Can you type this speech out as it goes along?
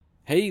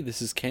Hey,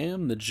 this is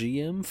Cam, the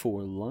GM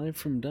for Live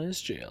from Dice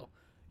Jail.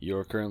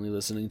 You're currently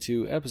listening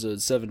to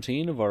episode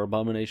 17 of our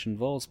Abomination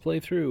Vaults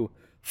playthrough,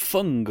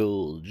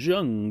 Fungle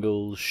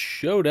Jungle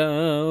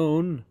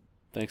Showdown.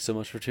 Thanks so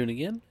much for tuning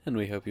in, and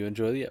we hope you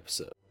enjoy the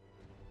episode.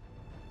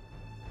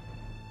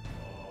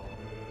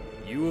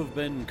 You have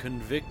been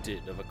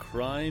convicted of a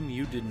crime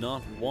you did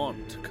not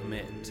want to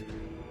commit.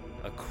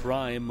 A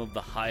crime of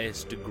the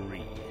highest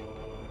degree.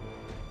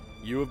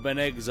 You have been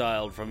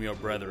exiled from your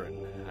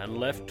brethren and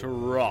left to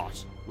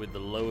rot with the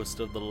lowest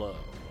of the low.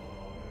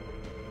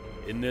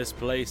 In this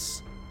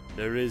place,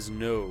 there is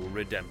no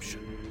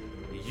redemption.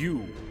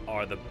 You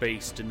are the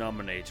base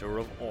denominator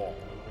of all,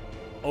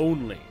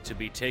 only to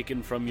be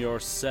taken from your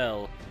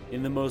cell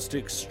in the most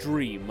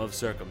extreme of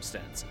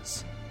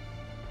circumstances.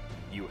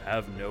 You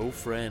have no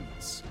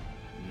friends,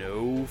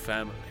 no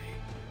family.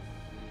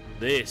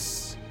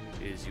 This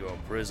is your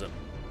prison.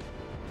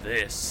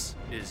 This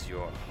is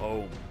your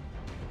home.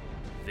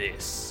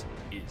 This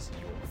is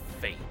your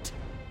fate.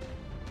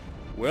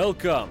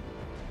 Welcome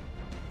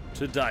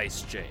to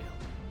Dice Jail.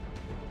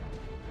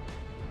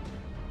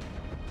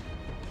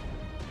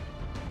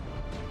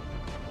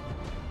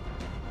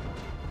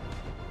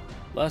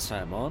 Last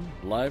time on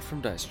Live from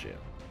Dice Jail,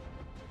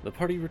 the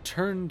party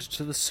returned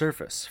to the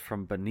surface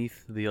from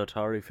beneath the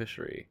Otari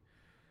fishery.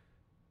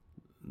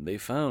 They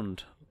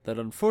found that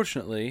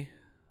unfortunately,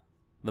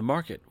 the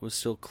market was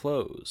still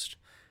closed,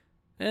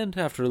 and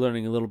after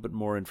learning a little bit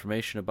more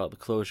information about the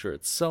closure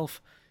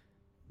itself,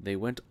 they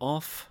went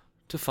off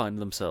to find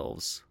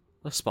themselves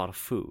a spot of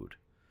food.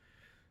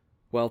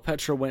 While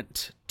Petra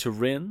went to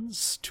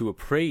Rin's to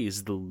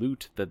appraise the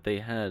loot that they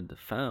had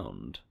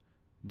found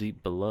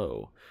deep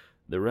below,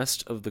 the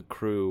rest of the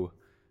crew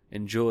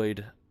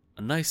enjoyed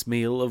a nice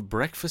meal of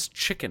breakfast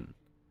chicken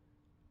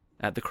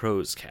at the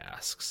Crow's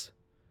Casks.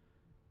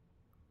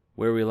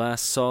 Where we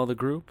last saw the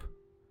group,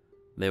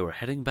 they were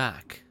heading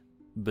back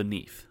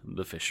beneath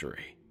the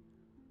fishery.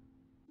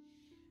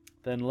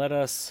 Then let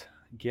us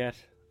get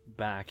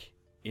back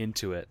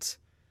into it.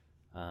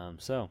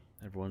 So,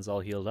 everyone's all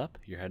healed up.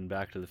 You're heading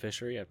back to the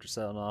fishery after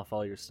selling off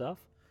all your stuff.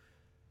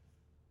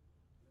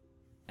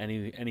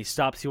 Any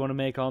stops you want to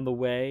make on the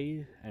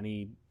way?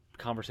 Any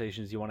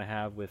conversations you want to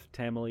have with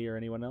Tamily or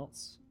anyone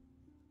else?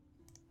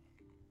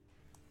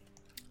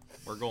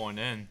 We're going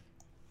in.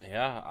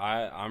 Yeah,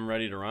 I'm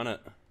ready to run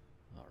it.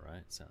 All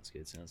right, sounds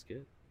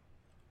good.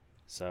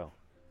 So,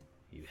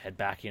 you head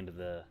back into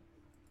the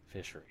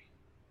fishery.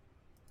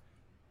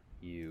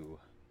 You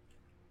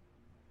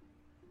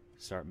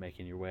start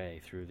making your way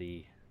through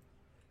the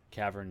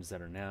caverns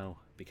that are now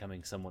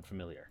becoming somewhat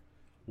familiar.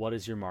 What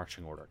is your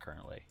marching order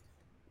currently?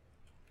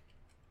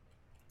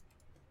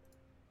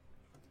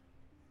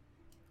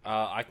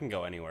 I can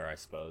go anywhere, I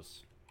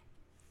suppose.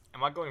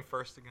 Am I going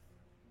first again?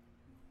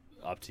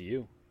 Up to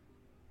you.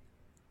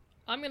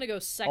 I'm gonna go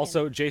second.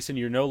 Also, Jason,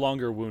 you're no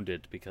longer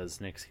wounded because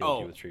Nyx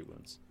healed you with treat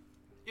wounds.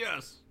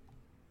 Yes.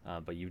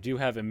 But you do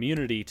have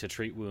immunity to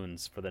treat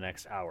wounds for the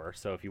next hour,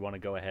 so if you want to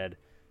go ahead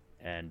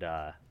and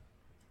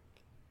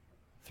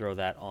throw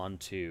that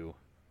onto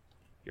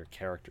your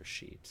character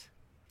sheet.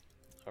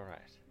 All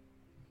right.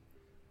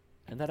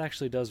 And that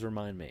actually does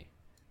remind me.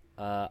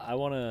 I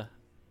want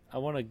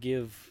to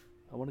give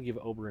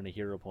Oberyn a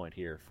hero point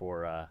here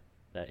for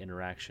that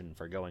interaction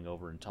for going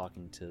over and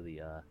talking to the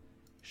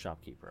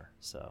shopkeeper.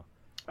 So,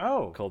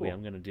 Colby, cool.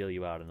 I'm going to deal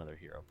you out another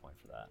hero point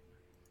for that.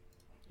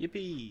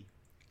 Yippee!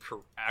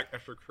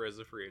 Extra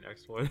charisma for your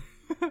next one.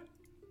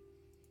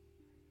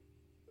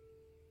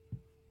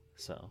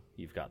 So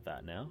you've got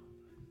that now.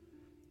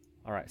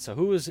 All right. So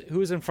who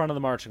is in front of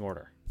the marching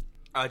order?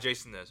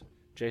 Jason is.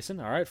 Jason.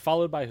 All right.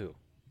 Followed by who?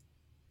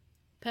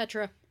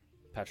 Petra.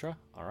 Petra.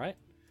 All right.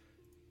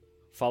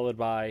 Followed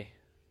by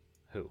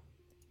who?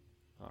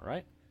 All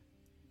right.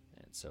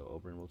 And so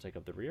Oberyn will take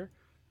up the rear.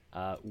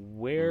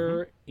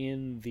 Where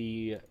in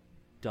the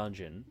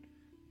dungeon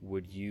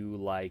would you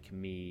like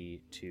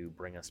me to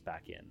bring us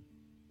back in?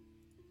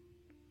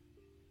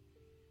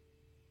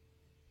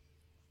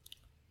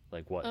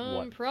 Like what?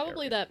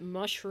 Probably area? that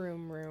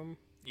mushroom room.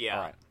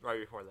 Yeah, right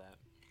before that.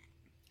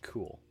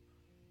 Cool.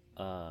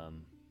 All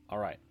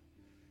right.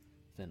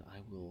 Then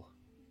I will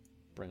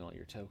bring all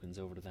your tokens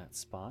over to that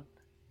spot.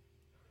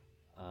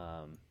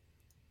 I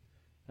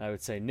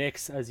would say,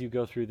 Nyx, as you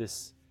go through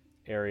this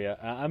area,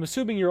 I'm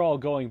assuming you're all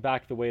going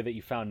back the way that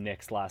you found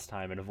Nyx last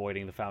time and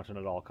avoiding the fountain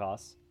at all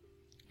costs.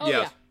 Oh,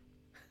 yes.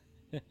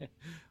 Yeah.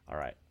 All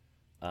right.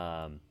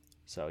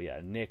 So yeah,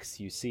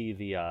 Nyx, you see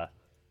the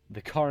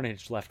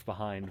carnage left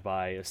behind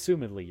by,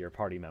 assumedly, your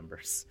party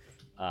members.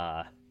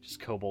 Just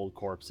kobold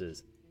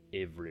corpses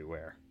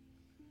everywhere.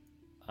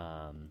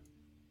 And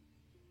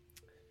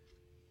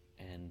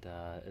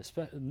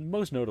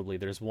most notably,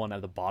 there's one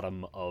at the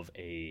bottom of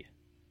a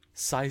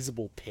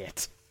sizable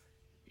pit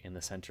in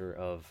the center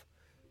of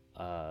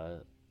a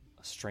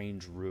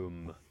strange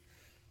room,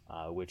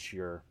 which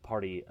your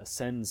party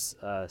ascends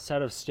a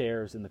set of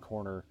stairs in the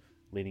corner,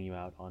 leading you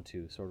out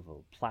onto sort of a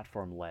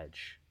platform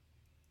ledge.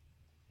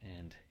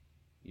 And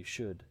you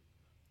should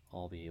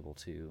all be able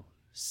to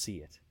see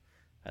it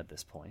at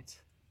this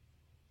point.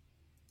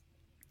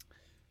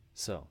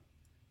 So,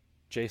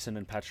 Jason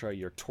and Petra,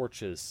 your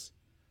torches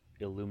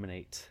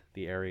illuminate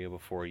the area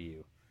before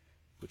you,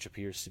 which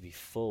appears to be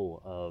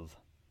full of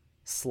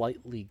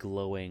slightly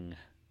glowing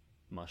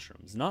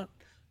mushrooms.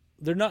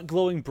 They're not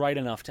glowing bright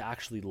enough to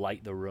actually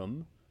light the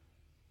room,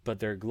 but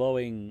they're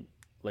glowing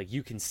like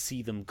you can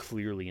see them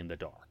clearly in the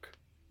dark.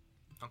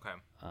 Okay.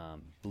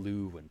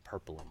 Blue and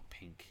purple and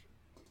pink.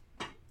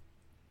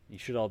 You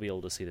should all be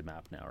able to see the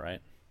map now, right?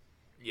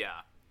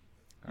 Yeah.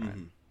 All right.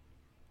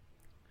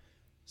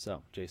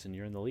 So, Jason,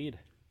 you're in the lead.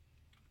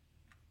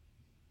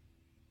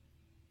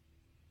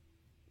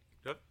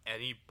 Do you have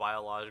any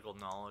biological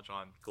knowledge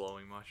on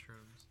glowing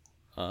mushrooms?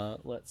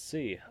 Let's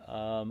see.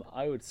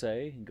 I would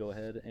say go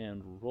ahead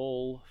and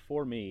roll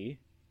for me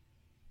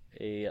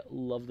a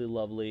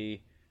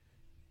lovely,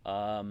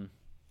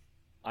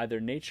 either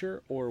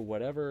nature or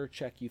whatever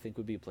check you think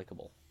would be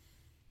applicable.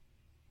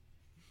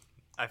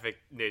 I think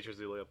nature's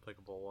the only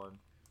applicable one.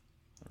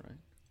 All right.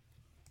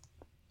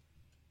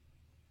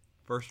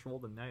 First roll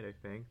of the night, I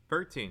think.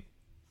 13.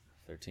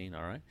 13,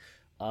 all right.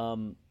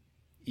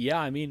 Yeah,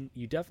 I mean,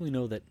 you definitely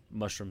know that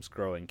mushrooms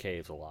grow in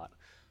caves a lot.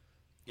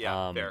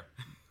 Yeah, fair.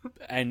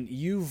 And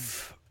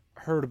you've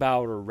heard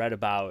about or read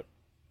about,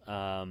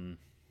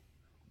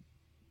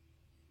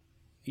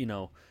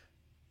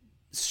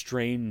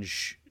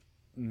 strange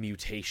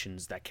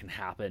mutations that can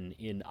happen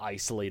in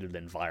isolated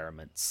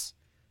environments.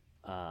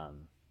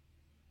 And,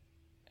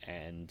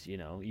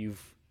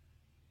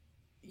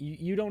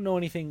 you don't know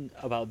anything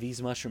about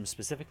these mushrooms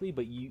specifically,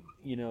 but you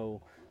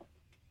know,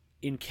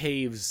 in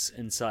caves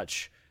and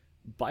such,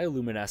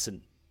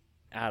 bioluminescent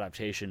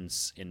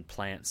adaptations in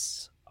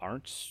plants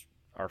are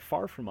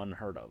far from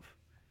unheard of.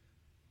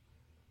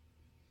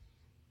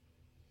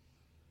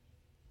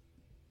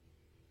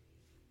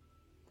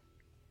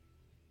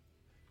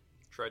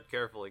 Tread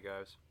carefully,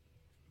 guys.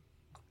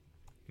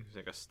 You can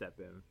take a step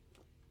in.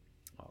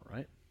 All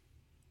right.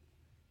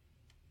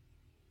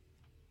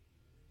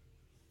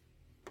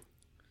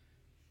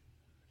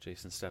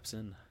 Jason steps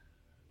in.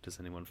 Does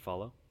anyone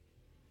follow?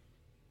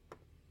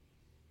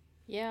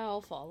 Yeah,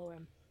 I'll follow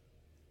him.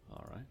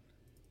 All right.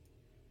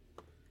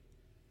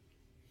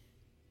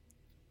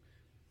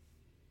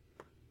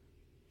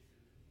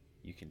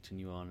 You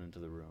continue on into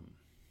the room.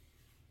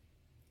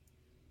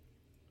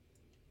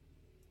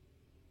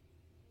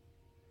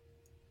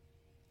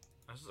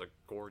 This is a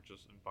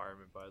gorgeous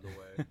environment, by the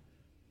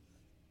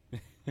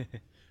way.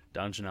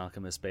 Dungeon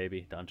Alchemist,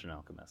 baby. Dungeon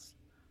Alchemist.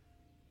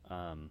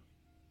 All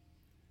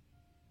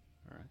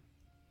right.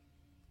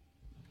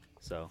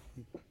 So,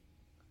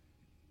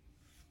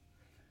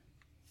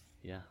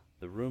 yeah,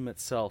 the room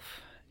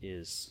itself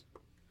is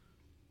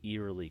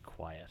eerily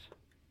quiet.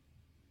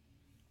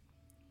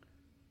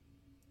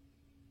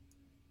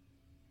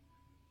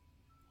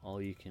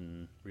 All you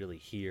can really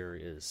hear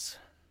is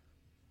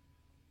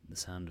the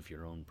sound of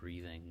your own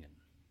breathing and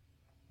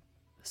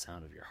the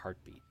sound of your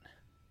heartbeat.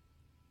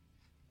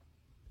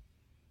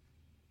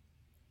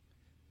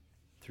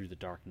 Through the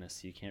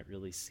darkness, you can't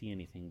really see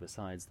anything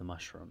besides the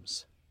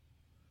mushrooms.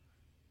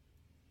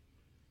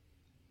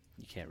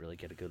 You can't really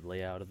get a good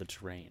layout of the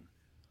terrain.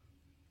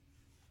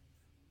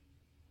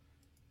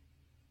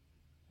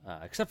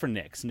 Except for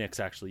Nyx. Nyx,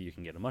 actually, you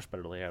can get a much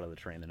better layout of the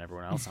terrain than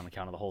everyone else on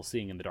account of the whole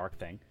seeing in the dark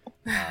thing.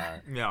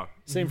 Yeah.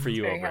 Same for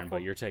you, Very Oberyn, helpful.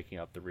 but you're taking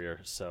up the rear,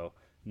 so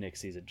Nyx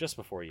sees it just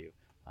before you.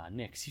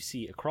 Nyx, you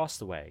see across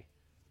the way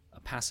a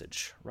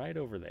passage right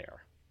over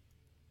there,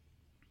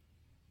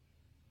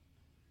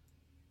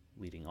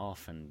 leading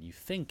off, and you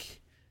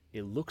think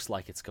it looks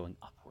like it's going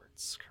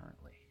upwards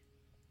currently.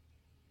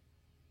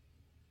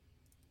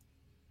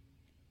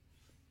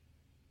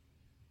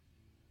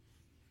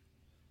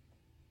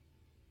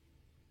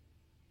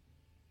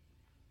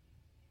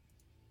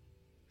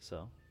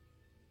 So,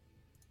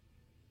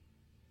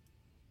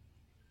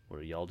 what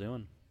are y'all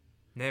doing?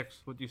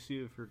 Next, what do you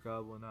see with your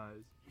goblin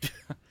eyes?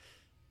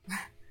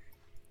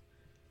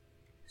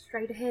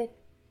 Straight ahead.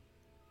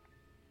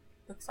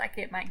 Looks like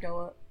it might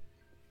go up.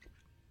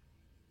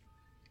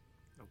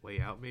 A way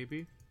out,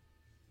 maybe?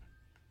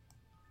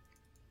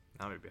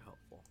 That would be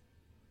helpful.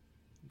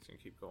 I'm just gonna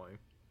keep going.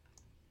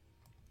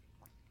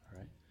 All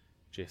right.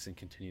 Jason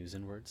continues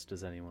inwards.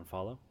 Does anyone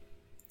follow?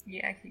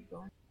 Yeah, keep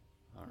going.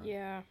 All right.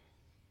 Yeah.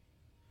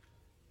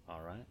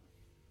 All right.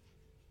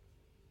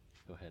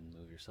 Go ahead and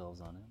move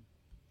yourselves on in.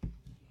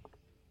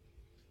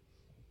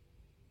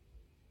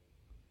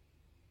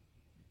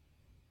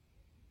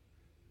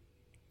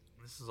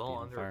 This is all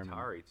The under environment.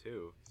 Otari,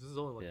 too. This is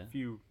only like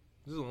Yeah.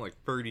 This is only like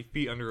 30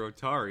 feet under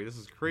Otari. This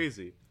is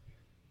crazy.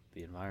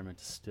 The environment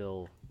is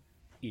still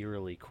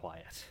eerily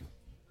quiet.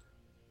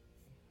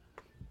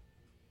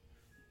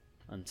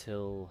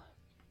 Until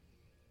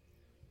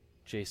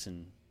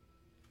Jason,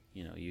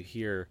 you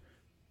hear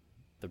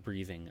the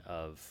breathing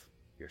of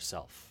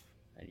yourself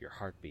and your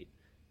heartbeat.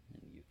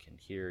 And you can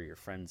hear your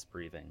friends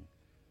breathing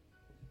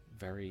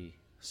very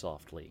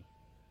softly.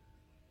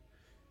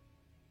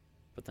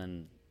 But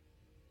then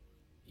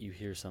you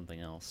hear something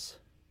else.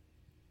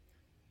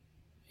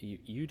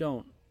 You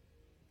don't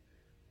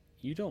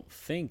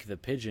think the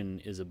pigeon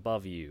is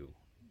above you,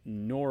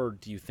 nor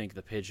do you think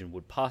the pigeon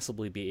would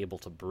possibly be able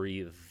to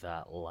breathe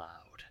that loud.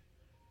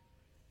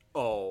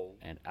 Oh.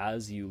 And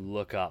as you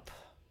look up,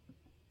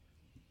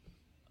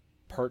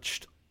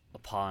 perched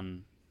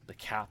upon the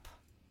cap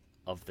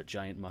of the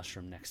giant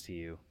mushroom next to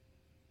you,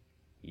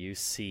 you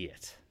see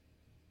it.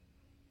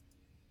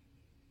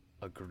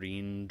 A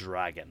green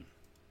dragon.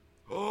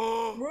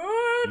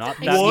 What? Not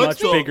that What much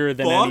the bigger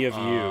than fuck? any of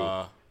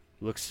you.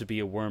 Looks to be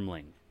a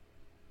wormling.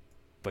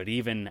 But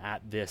even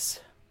at this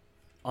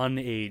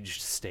unaged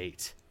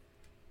state,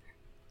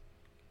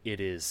 it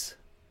is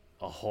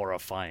a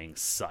horrifying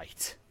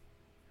sight.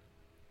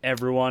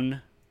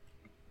 Everyone,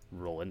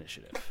 roll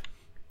initiative.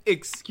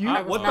 Excuse I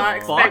me. was What not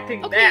the fuck?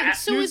 expecting Okay, that.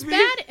 so as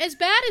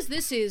bad as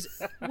this is,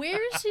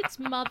 where's its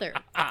mother?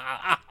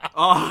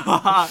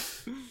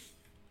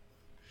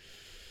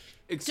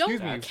 Excuse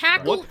Don't me.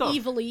 cackle What the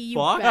evilly, you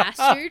fuck?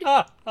 bastard.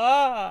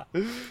 I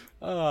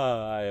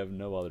have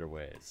no other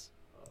ways.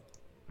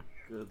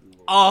 Good lord.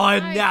 Oh, a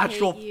I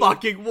natural hate you.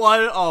 fucking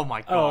one. Oh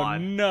my Oh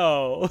god.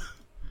 no!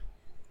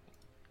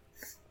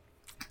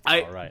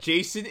 Alright.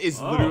 Jason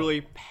is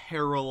literally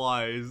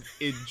paralyzed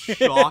in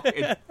shock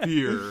and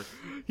fear.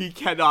 He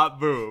cannot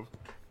move.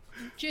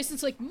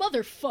 Jason's like,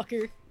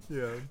 motherfucker.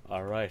 Yeah.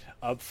 Alright,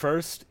 up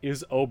first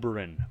is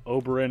Oberyn.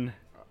 Oberyn,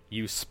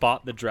 you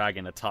spot the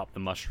dragon atop the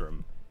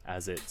mushroom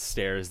as it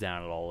stares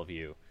down at all of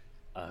you,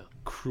 a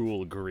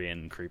cruel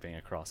grin creeping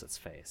across its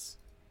face.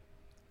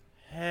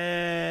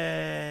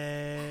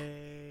 Hey.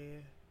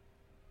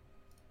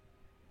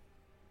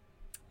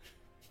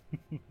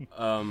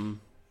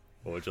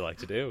 What would you like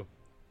to do?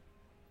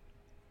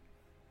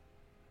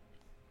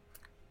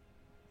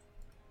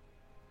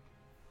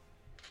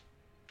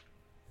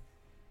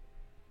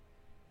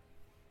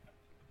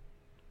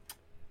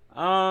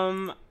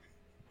 I'm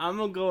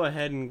gonna go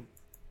ahead and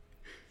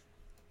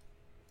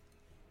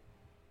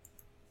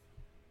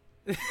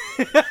It's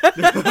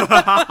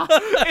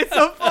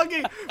a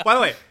fucking. By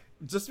the way,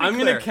 just to be I'm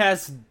clear. gonna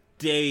cast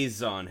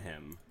Daze on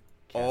him.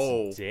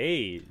 Oh.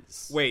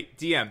 Days. Wait,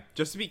 DM,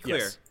 just to be clear,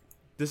 Yes.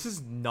 this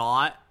is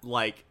not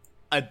like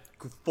a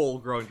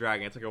full-grown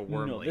dragon. It's like a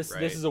wormling, No, this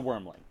right? is a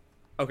wormling.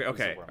 Okay, this is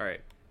a okay, worm. all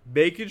right.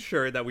 Making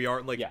sure that we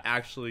aren't like Yeah.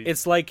 actually.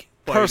 It's like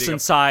Fighting person a-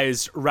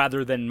 sized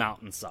rather than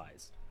mountain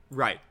sized.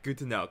 right. Good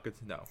to know. Good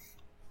to know.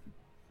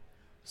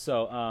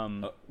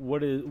 So, what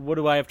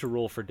do I have to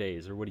roll for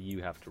days, or what do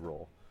you have to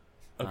roll?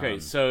 Okay,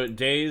 so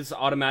Daze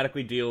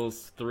automatically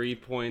deals 3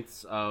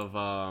 points of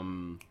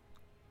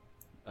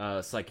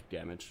psychic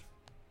damage.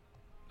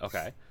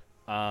 Okay.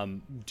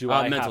 Do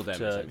I mental have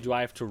damage, I to? mean. Do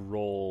I have to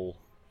roll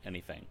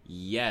anything?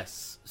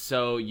 Yes.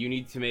 So you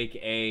need to make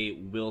a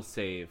will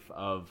save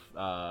of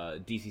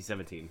DC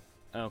 17.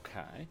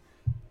 Okay.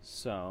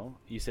 So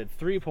you said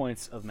 3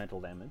 points of mental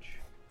damage.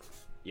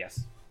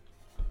 Yes.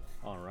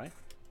 All right,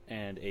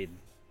 and a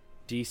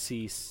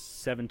DC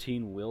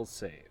 17 will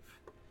save.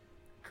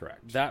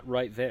 Correct. That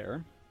right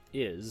there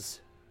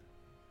is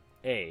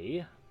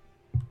a.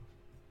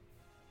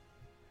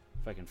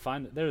 If I can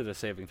find it, there are the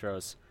saving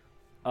throws.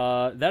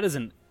 That is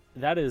an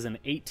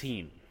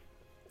 18.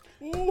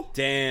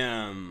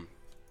 Damn.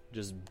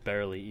 Just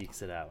barely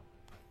ekes it out.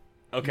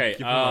 Okay,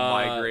 Give him a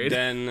migraine.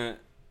 then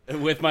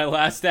with my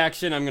last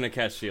action, I'm gonna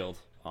cast shield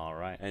All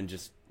right. and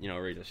just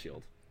raise a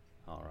shield.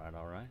 All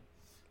right.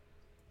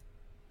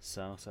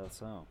 So.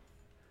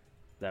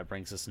 That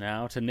brings us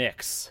now to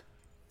Nyx,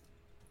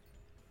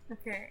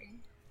 Okay.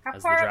 How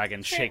as the far up dragon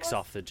did you say it shakes was?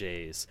 off the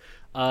jays.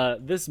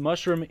 This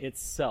mushroom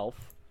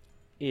itself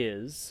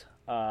is,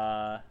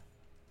 I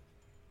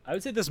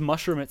would say this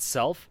mushroom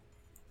itself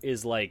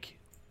is like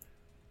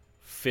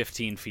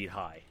 15 feet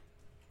high.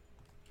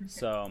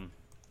 So,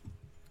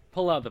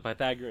 pull out the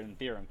Pythagorean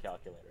theorem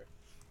calculator.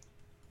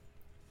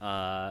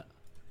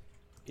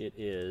 It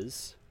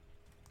is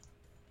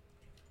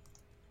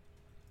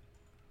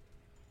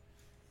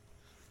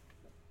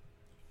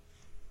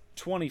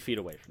 20 feet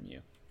away from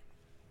you.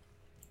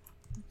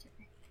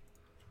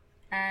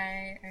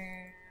 I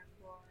am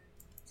going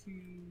to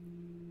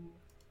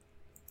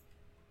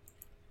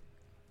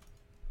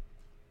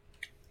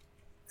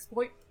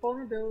exploit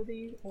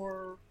vulnerability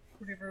or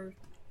whatever.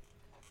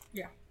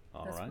 Yeah,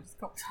 All that's right.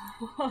 what it's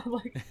called.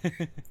 Like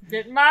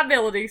getting my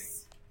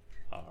abilities.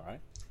 All right.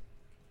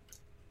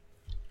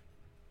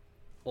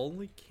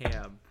 Only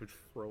Cam could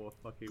throw a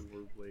fucking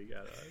wormling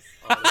at us.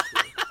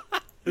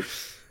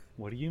 Honestly.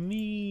 What do you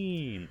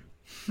mean?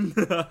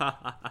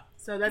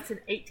 So that's an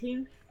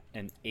 18.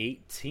 An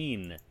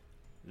 18.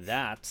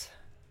 That,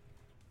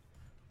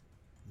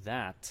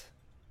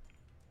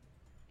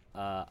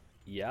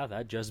 yeah,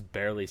 that just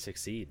barely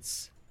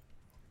succeeds.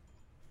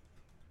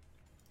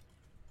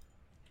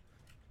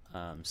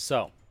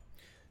 So,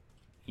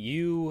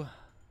 you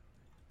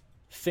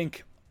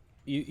think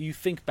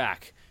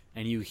back,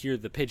 and you hear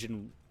the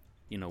pigeon,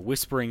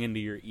 whispering into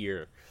your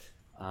ear.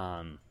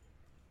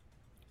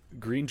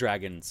 Green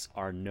dragons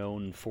are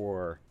known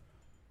for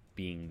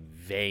being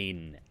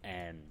vain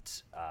and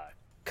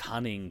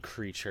cunning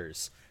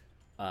creatures.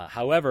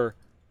 However,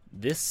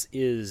 this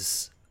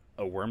is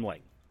a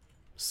wormling.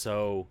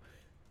 So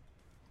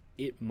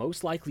it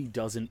most likely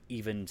doesn't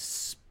even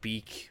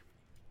speak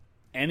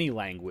any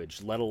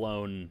language, let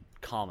alone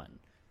common.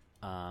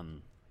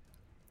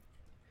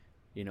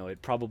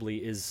 It probably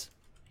is.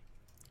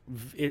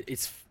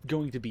 It's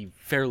going to be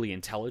fairly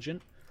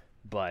intelligent,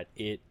 but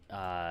it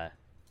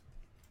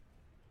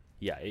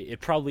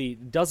probably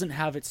doesn't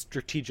have its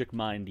strategic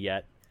mind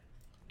yet,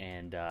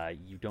 and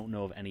you don't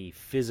know of any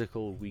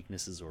physical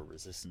weaknesses or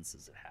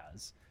resistances it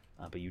has.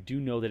 But you do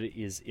know that it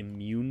is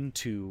immune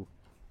to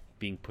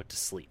being put to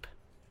sleep.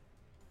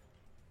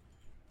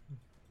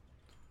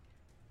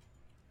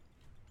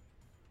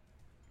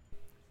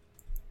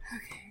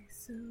 Okay,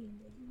 so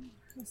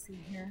let's see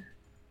here.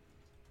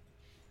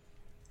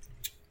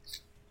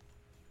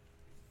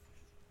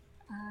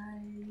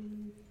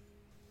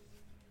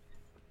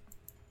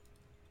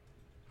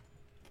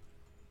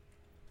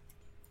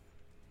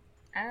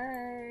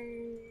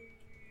 I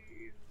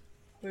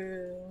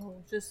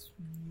will just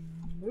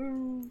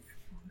move.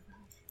 Oh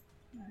gosh,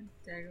 my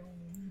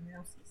daggone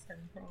mouse is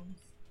having problems.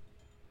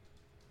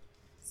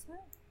 This way.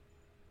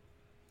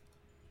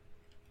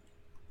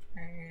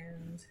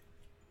 And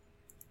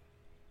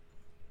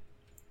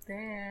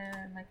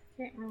then I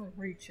can't really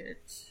reach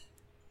it.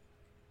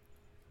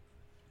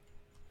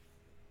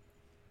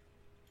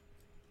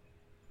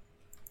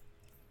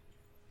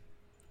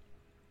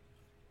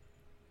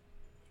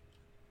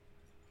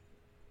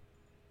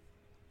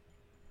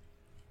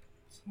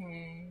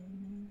 Okay.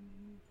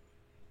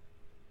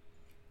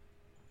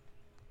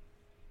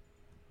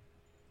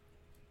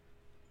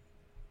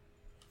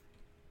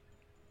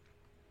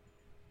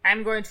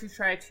 I'm going to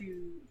try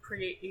to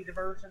create a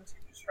diversion to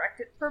distract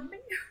it from me,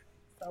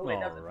 so it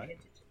doesn't pay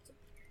attention to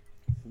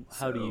me.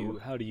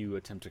 How do you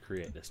attempt to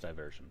create this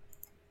diversion?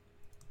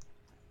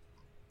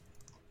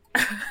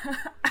 Can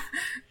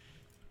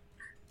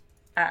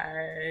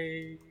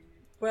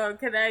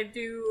I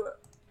do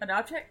an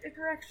object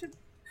interaction?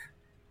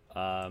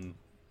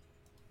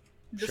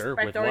 Just Sure.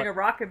 by With throwing what? a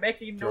rock and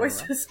making Throwing a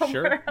noises rock?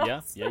 somewhere Sure.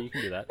 else. Yeah, you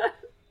can do that.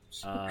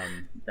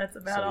 That's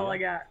about all I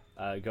got.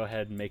 Go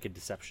ahead and make a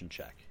deception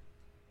check.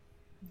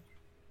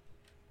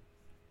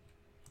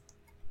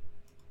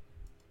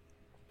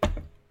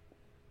 Okay,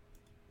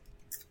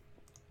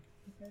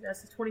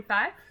 that's a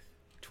 25.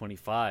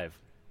 25.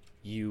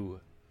 You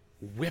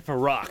whip a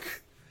rock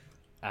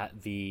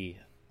at the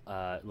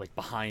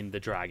behind the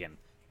dragon,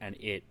 and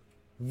it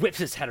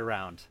whips its head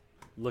around,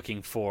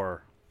 looking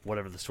for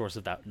whatever the source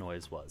of that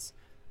noise was.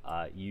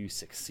 You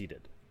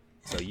succeeded,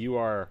 so you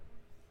are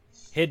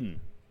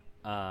hidden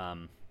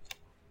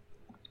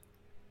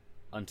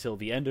until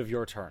the end of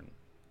your turn,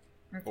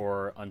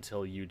 or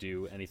until you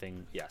do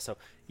anything. Yeah, so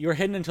you're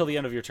hidden until the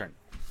end of your turn.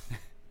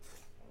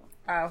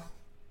 Oh,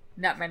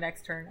 not my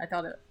next turn. I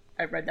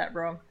read that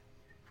wrong.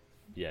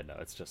 Yeah, no,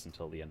 it's just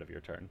until the end of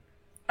your turn.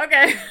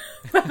 Okay,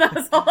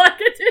 that's all I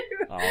could do.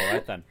 All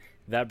right, then.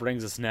 That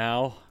brings us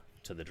now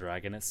to the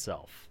dragon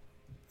itself,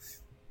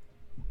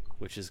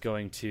 which is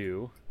going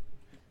to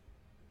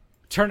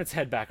turn its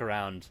head back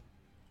around,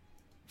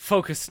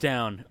 focus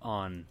down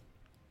on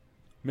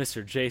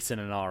Mr. Jason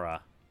and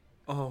Ara.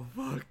 Oh,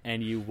 fuck.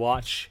 And you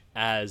watch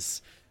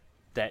as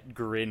that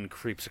grin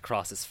creeps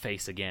across his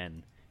face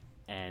again,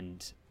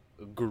 and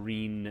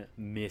green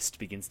mist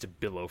begins to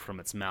billow from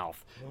its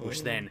mouth,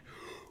 which then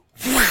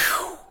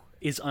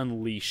is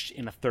unleashed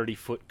in a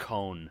 30-foot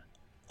cone.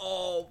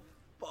 Oh,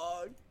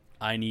 fuck.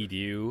 I need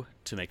you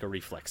to make a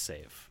reflex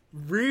save.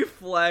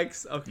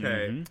 Reflex? Okay.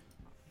 Mm-hmm.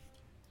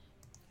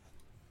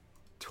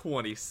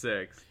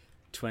 26.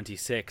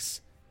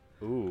 26.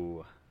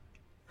 Ooh.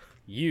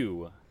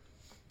 You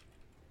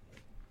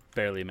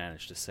barely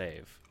managed to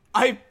save.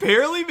 I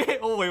barely made.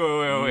 Oh, wait.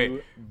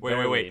 You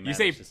Wait. You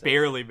say managed to save.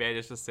 barely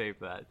managed to save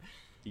that.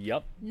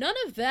 Yep. None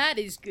of that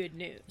is good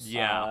news.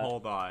 Yeah,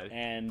 hold on.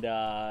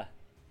 And,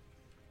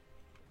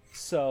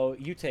 so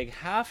you take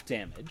half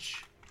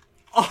damage.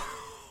 Oh,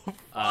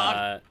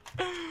 fuck.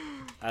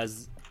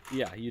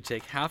 You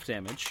take half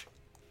damage.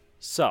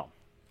 So,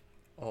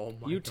 Oh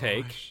my you gosh.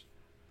 take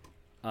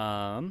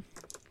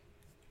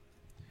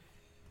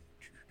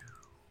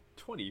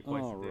 20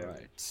 points all of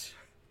damage.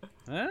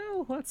 right.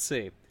 Well, let's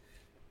see.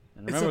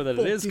 And It's remember a that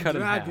it is fucking cut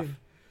in half. dragon.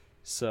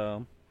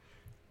 So,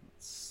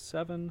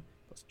 7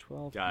 plus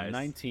 12, Guys.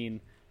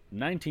 19.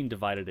 19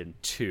 divided in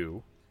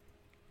 2.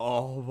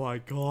 Oh my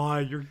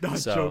god, you're not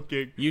So,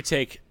 joking. you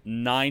take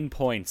 9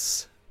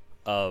 points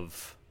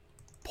of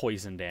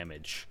poison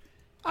damage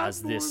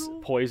as this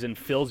mortal. poison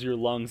fills your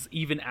lungs,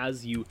 even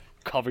as you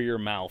cover your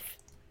mouth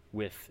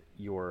with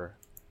your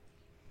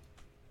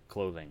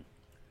clothing.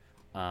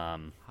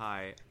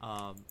 Hi,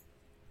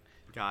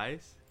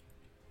 guys,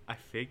 I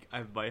think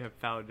I might have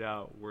found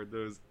out where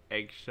those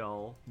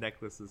eggshell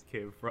necklaces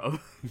came from.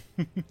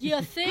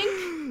 You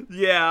think?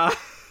 Yeah.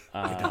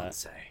 Don't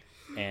say.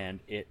 And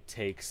it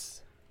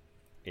takes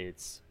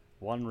its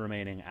one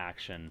remaining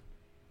action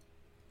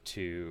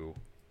to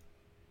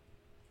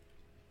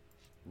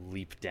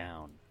leap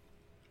down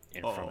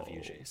in front of you,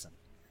 Oh. Jason.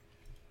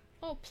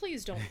 Oh,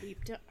 please don't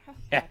leap down. Oh,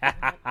 God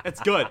damn it.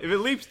 That's good. If it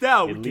leaps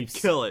down, we can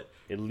kill it.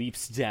 It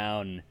leaps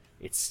down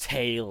its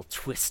tail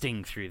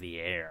twisting through the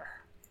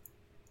air.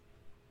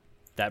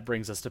 That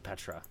brings us to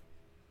Petra.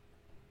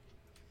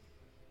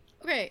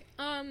 Okay,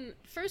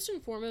 first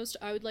and foremost,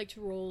 I would like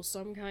to roll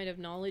some kind of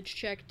knowledge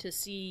check to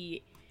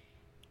see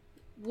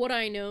what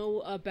I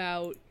know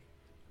about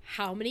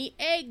how many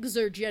eggs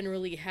are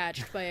generally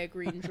hatched by a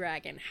green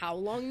dragon, how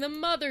long the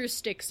mother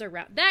sticks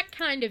around, that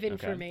kind of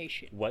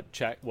information.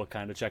 Okay. What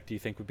kind of check do you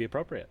think would be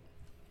appropriate?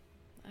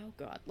 Oh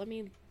god, let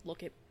me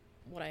look at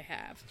what I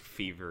have.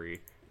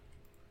 Thievery.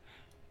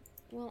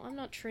 Well, I'm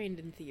not trained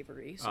in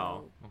thievery, so...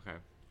 Oh, okay.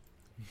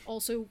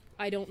 Also,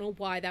 I don't know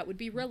why that would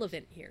be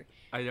relevant here.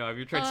 I know. Have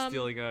you tried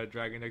stealing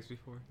dragon eggs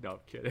before? No, I'm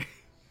kidding.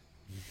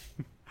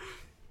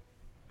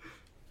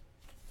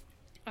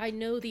 I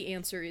know the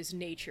answer is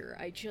nature.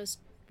 I just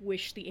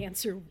wish the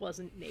answer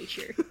wasn't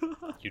nature.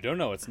 You don't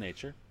know it's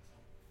nature.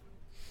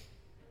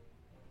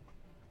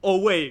 Oh,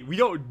 wait. We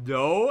don't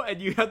know? And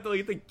you have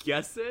to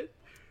guess it?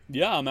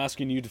 Yeah, I'm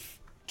asking you to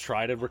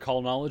try to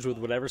recall knowledge with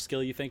whatever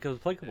skill you think is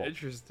applicable.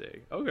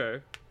 Interesting. Okay.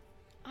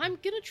 I'm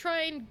gonna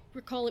try and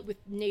recall it with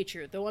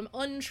nature, though I'm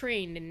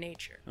untrained in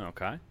nature.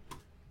 Okay.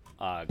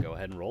 Go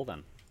ahead and roll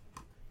then.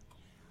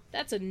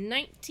 That's a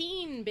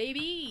 19,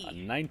 baby! A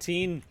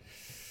 19?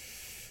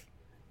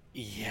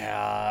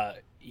 Yeah,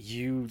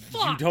 you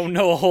Fuck! don't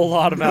know a whole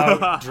lot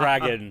about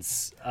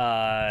dragons.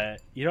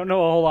 You don't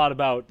know a whole lot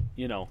about,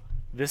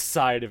 this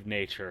side of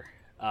nature.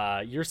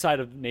 Your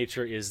side of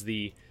nature is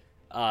the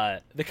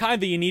kind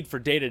that you need for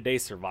day-to-day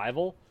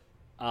survival.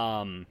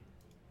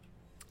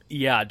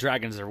 Yeah,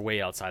 dragons are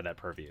way outside that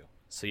purview.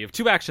 So you have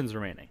 2 actions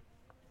remaining.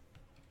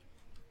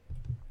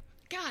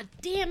 God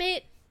damn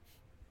it!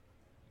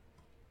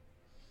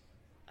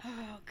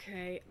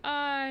 Okay,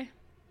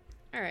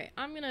 alright,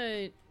 I'm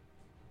gonna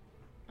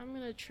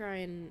try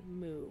and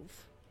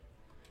move.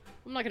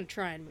 I'm not gonna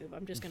try and move,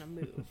 I'm just gonna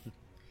move.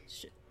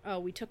 Shit. Oh,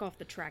 we took off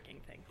the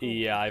tracking thing. Hold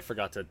Yeah, I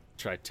forgot to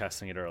try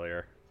testing it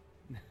earlier.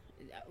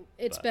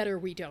 It's better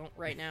we don't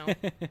right now.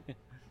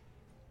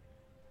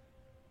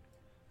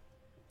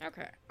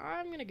 Okay,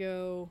 I'm gonna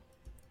go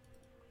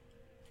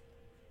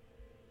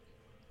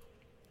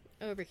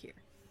over here.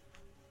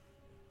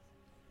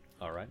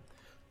 All right.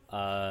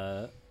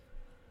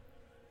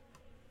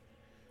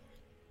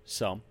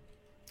 So,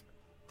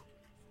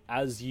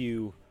 as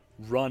you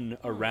run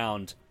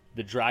around,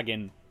 the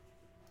dragon,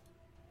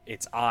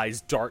 its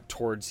eyes dart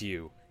towards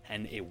you,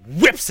 and it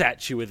whips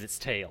at you with its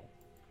tail.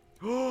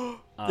 It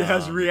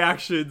has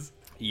reactions.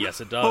 Yes,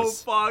 it Oh,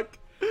 does. fuck.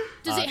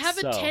 Does it have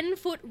a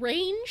 10-foot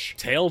range?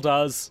 Tail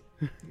does.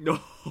 No.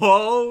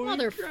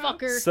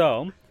 Motherfucker.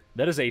 So,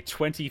 that is a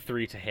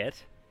 23 to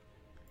hit.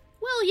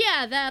 Well,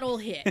 yeah, that'll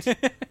hit.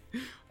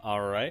 All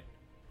right.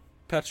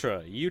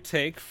 Petra, you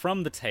take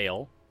from the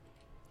tail.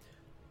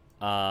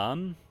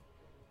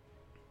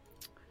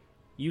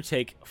 You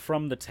take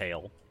from the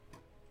tail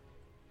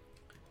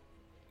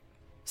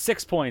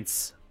 6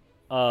 points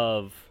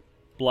of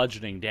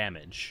bludgeoning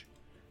damage,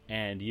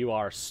 and you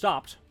are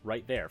stopped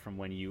right there from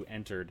when you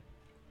entered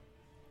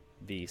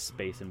the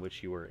space in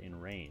which you were in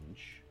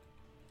range.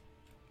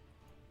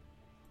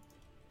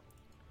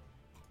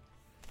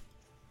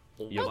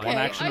 You have Okay, one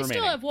action I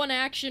remaining. still have 1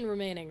 action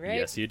remaining, right?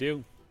 Yes, you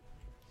do.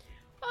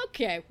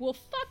 Okay, well,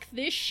 fuck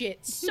this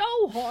shit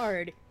so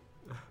hard.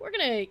 We're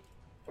gonna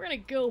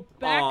go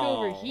back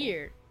over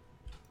here.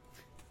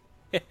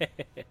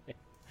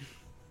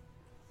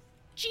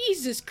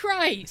 Jesus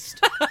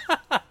Christ!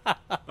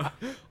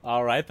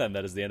 All right, then.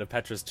 That is the end of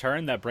Petra's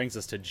turn. That brings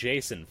us to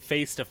Jason,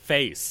 face to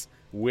face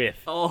with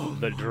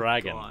the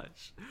dragon.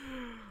 Gosh.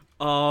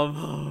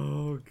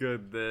 Oh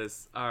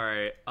goodness. All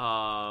right.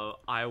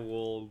 I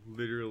will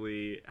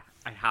literally.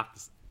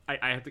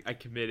 I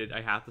committed.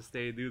 I have to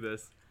stay and do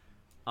this.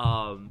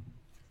 I'm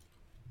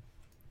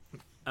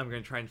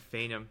gonna try and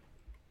feint him.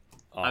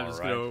 I'm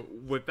just gonna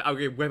whip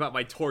out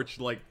my torch,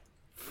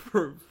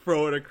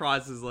 throw it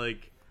across his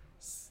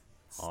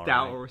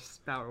spout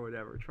or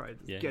whatever. Try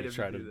to get him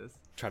to do this.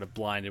 Try to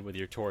blind it with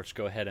your torch.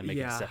 Go ahead and make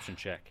a deception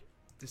check.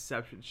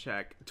 Deception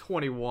check.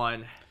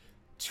 21.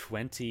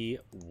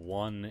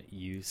 21,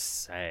 you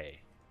say.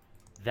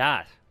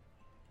 That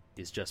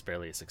is just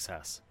barely a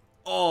success.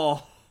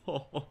 Oh,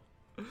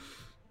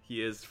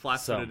 he is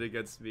flat-footed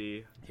against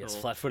me. He is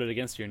flat-footed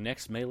against your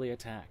next melee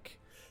attack.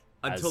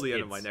 Until the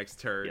end of my next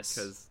turn,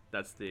 because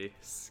that's the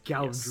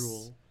scoundrel.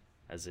 Yes.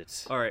 As it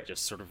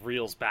just sort of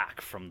reels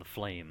back from the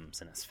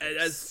flames in his face. And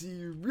as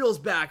he reels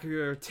back, I'm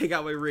going to take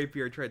out my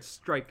rapier and try to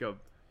strike him.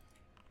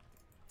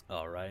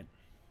 All right.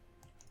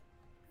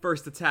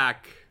 First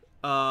attack.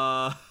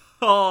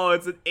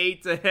 It's an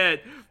 8 to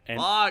hit. And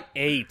Fuck.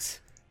 8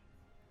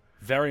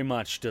 very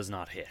much does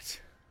not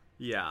hit.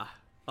 Yeah.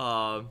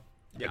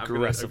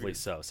 Aggressively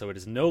so. So it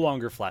is no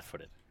longer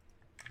flat-footed.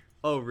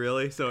 Oh,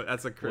 really? So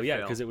that's a crit Well, yeah,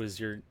 fail. because it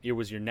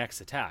was your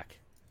next attack.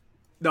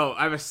 No,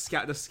 I have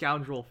the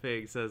scoundrel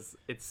thing says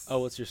it's... Oh,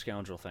 what's your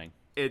scoundrel thing?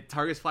 It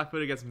targets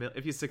flat-footed against...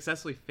 If you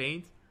successfully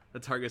feint, the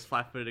target is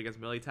flat-footed against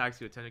melee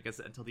attacks. You attempt against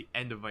it until the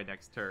end of my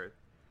next turn.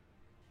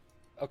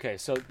 Okay,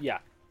 so, yeah.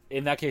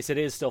 In that case, it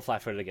is still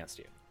flat-footed against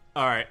you.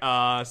 All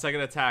right.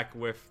 Second attack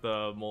with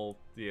the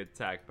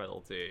multi-attack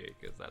penalty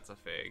because that's a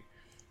thing.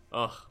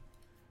 Ugh.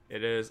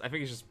 It is. I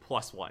think it's just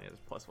 +1.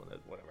 It's +1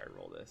 whenever I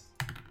roll this.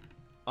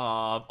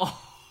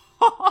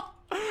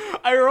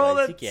 I rolled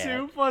a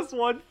 2 +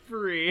 1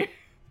 3.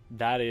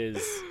 That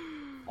is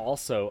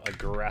also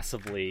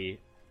aggressively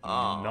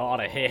not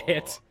a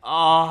hit.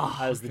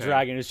 As the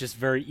dragon is just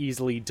very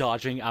easily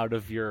dodging out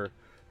of your,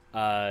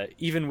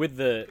 even with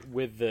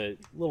the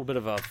little bit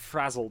of a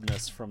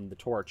frazzledness from the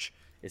torch,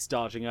 it's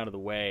dodging out of the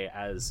way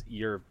as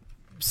you're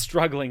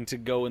struggling to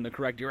go in the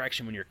correct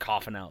direction when you're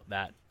coughing out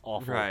that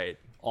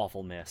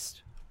awful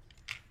mist.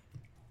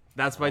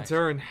 That's my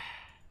turn.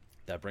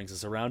 That brings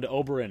us around to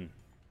Oberyn.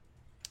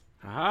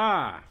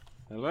 Ah,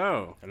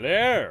 hello.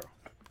 Hello.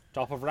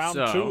 Top of round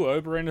 2,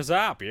 Oberyn is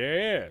up.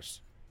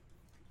 Yes.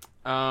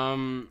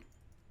 Oh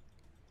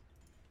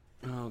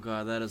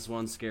god, that is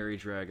one scary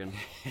dragon.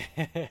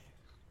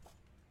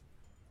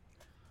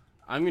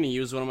 I'm gonna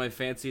use one of my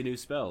fancy new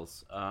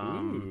spells.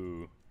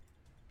 Ooh.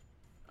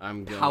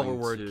 I'm going Power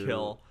word to...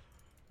 kill.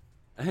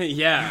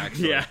 Yeah,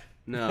 actually. Yeah.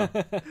 No.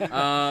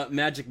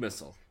 Magic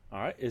missile. All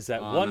right. Is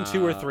that 1,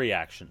 2, or 3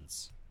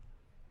 actions?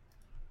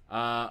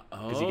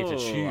 Because you get to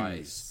choose.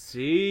 I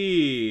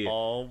see.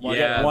 Oh my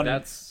yeah,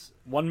 that's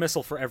one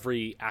missile for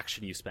every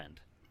action you spend.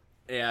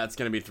 Yeah, it's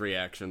gonna be 3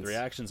 actions. 3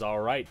 actions, all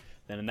right.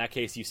 Then in that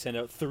case, you send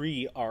out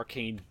 3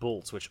 arcane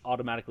bolts, which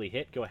automatically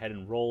hit. Go ahead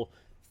and roll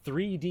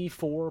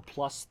 3d4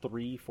 plus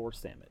 3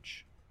 force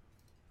damage.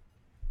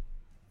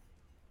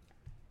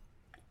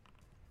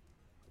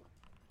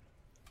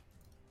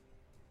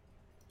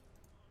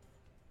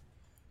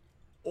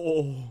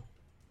 Oh,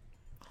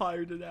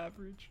 higher than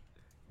average.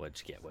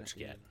 What'd you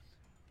get?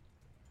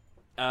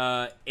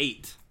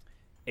 8.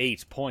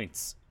 8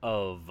 points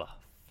of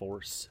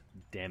force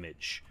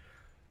damage.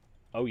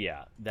 Oh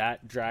yeah,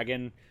 that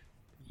dragon,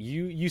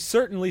 you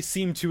certainly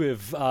seem to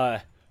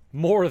have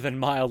more than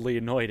mildly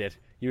annoyed it.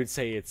 You would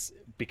say it's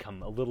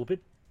become a little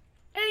bit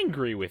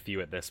angry with you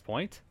at this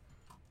point.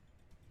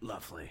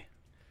 Lovely.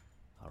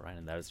 All right,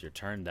 and that is your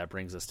turn. That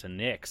brings us to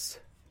Nyx.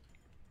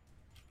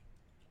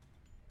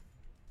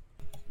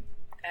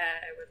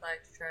 I would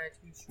like to try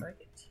to strike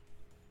it.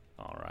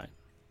 All right.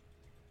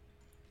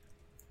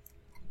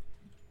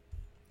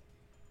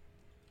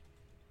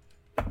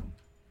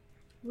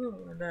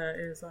 Ooh, that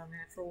is a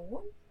natural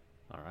 1.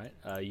 All right.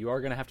 You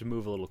are going to have to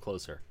move a little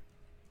closer.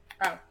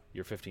 Oh.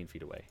 You're 15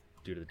 feet away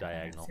due to the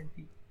diagonal. 10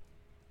 feet.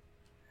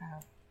 Oh,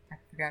 I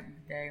forgot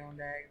the diagonal.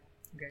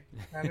 Okay,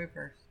 I'll move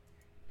first.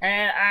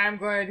 And I'm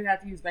going to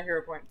have to use my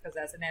hero point because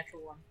that's a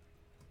natural 1.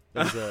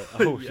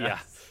 Oh, Yes. yeah.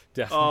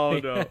 Definitely. Oh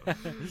no.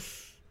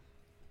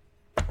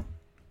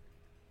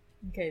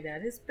 Okay,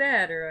 that is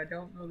better. I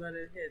don't know that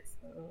it hits.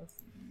 So,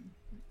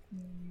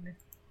 15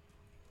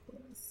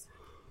 plus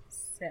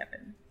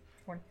 7.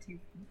 20.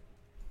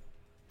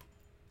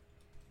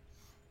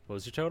 What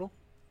was your total?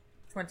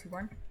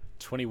 21.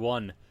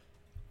 21.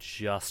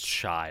 Just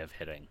shy of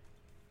hitting.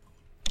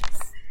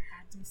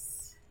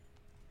 Sadness.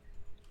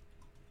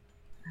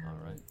 All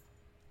right.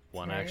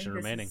 One Okay, action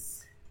this remaining.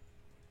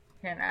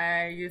 Can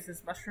I use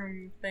this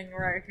mushroom thing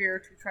right here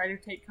to try to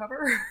take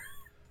cover?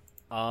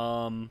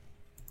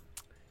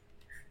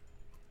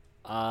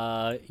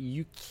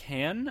 You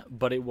can,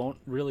 but it won't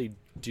really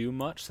do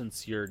much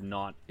since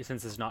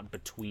it's not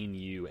between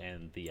you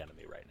and the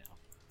enemy right now.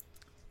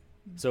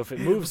 So if it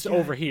moves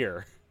over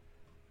here,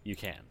 you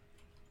can.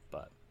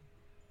 But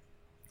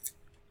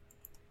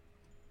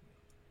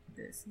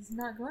This is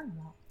not going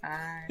well.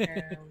 I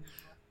am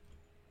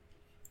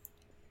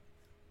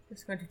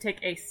just going to take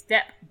a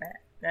step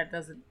back.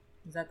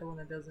 Is that the one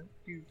that doesn't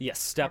do? yes,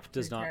 step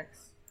does not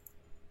attacks?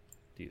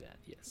 do that.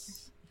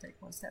 Yes.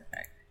 Take one step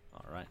back.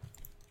 All right.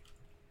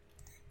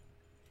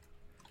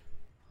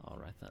 All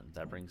right then.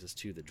 That brings us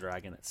to the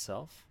dragon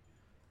itself,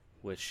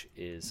 which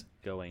is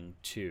going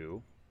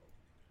to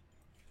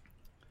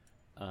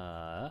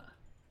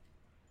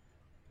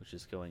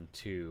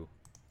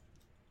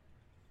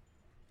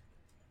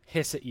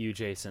hiss at you,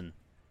 Jason.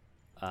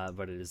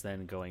 But it is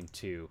then going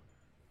to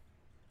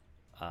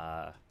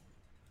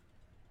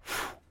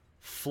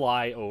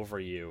fly over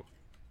you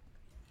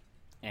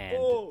and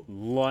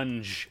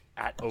lunge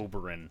at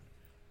Oberyn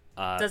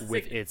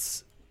with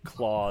its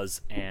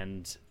claws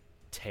and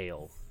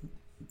tail.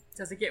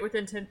 Does it get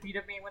within 10 feet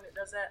of me when it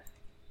does that?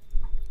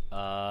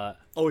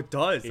 Oh, it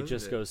does. It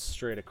just goes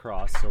straight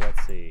across, so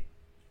let's see.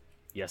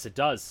 Yes, it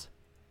does.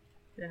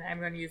 Then I'm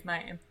going to use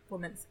my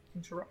implement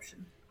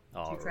interruption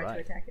All to try right.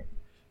 to attack it.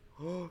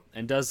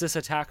 And does this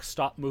attack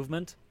stop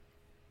movement?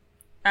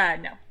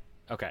 No.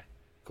 Okay,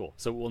 cool.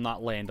 So it will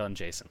not land on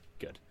Jason.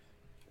 Good.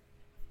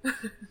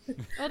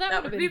 Oh,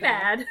 That would be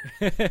bad.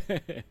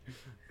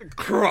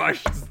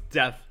 crushed. It's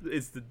death.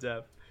 It's the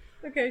death.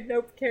 Okay,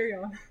 nope, carry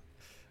on.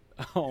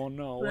 Oh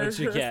no, what'd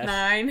you That's get?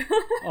 9.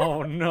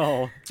 Oh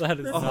no, that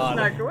is This is not.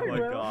 not going Oh my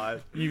well.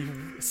 god.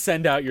 You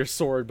send out your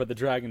sword, but the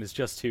dragon is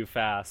just too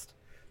fast.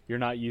 You're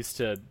not used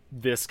to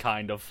this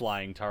kind of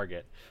flying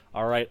target.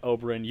 All right,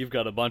 Oberyn, you've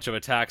got a bunch of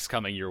attacks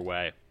coming your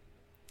way.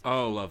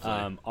 Oh,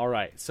 lovely. All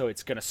right, so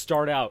it's going to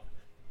start out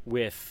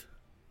with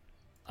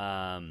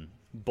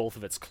both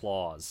of its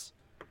claws.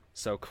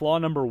 So claw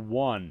number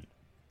 1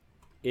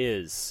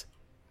 is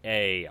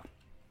a...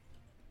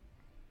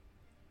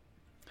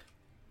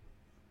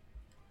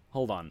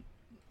 Hold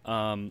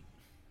on.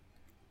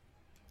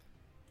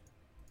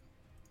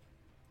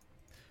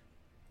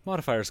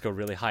 Modifiers go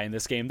really high in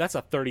this game. That's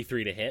a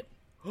 33 to hit.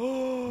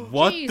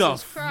 What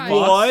Jesus the Christ.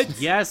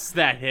 What? Yes,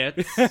 that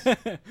hits.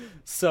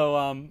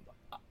 So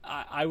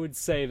I would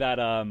say that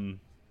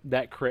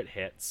that crit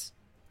hits.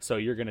 So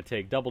you're gonna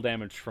take double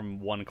damage from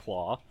one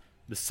claw.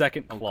 The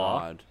second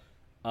claw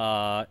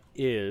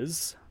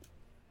is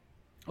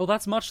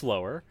that's much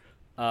lower.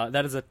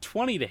 That is a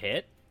 20 to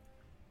hit.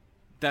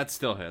 That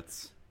still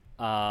hits.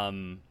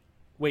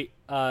 Wait,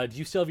 do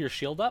you still have your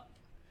shield up?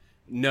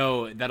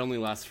 No, that only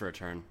lasts for a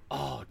turn.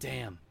 Oh,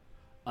 damn.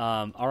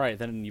 All right,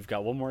 then you've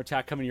got one more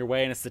attack coming your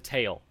way, and it's the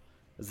tail.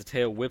 As the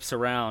tail whips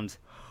around,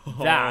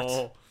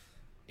 that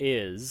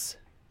is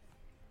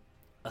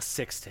a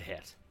 6 to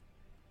hit.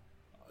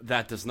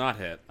 That does not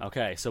hit.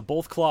 Okay, so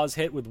both claws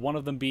hit, with one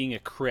of them being a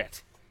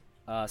crit.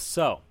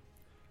 So,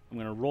 I'm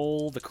going to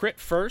roll the crit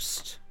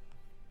first.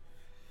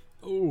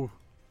 Ooh.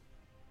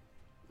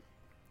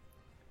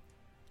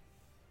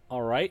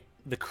 All right,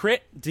 the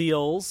crit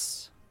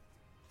deals...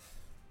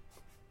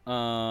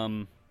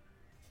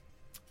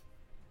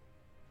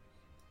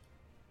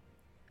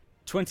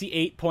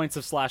 28 points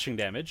of slashing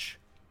damage.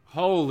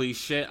 Holy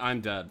shit, I'm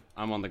dead.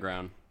 I'm on the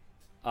ground.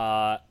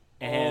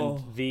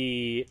 And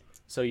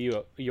so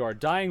you are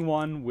dying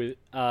one with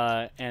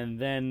and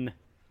then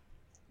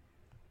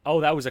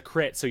that was a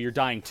crit, so you're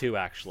dying 2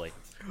 actually.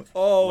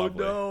 Oh,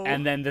 Lovely. no.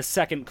 And then the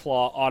second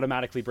claw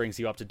automatically brings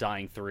you up to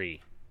dying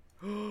 3.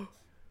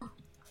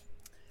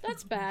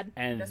 That's bad.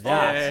 And That's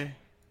that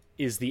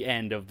is the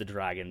end of the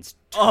dragon's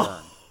turn.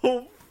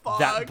 Oh, fuck.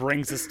 That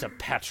brings us to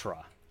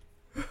Petra.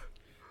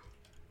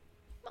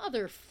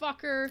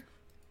 Motherfucker.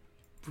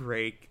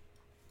 Break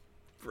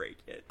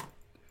it.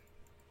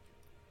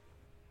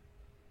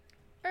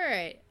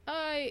 Alright,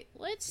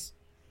 let's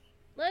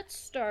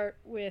start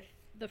with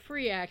the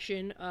free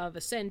action of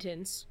a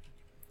sentence.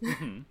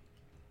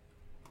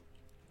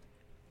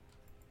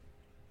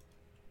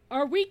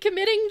 Are we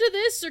committing to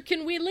this, or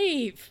can we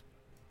leave?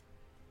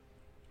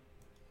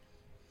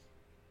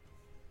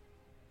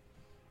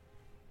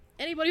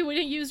 Anybody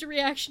wouldn't use a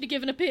reaction to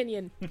give an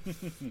opinion.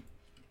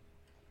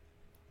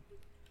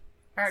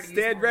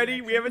 Stand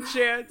ready, we have a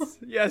chance.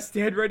 Yes,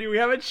 stand ready, we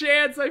have a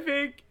chance, I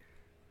think.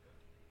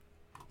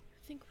 I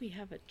think we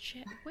have a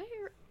chat.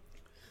 Where?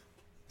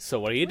 So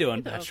what are you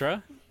doing, the-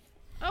 Petra?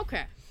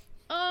 Okay.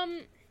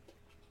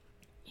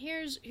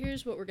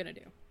 Here's what we're gonna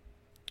do.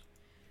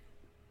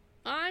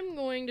 I'm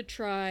going to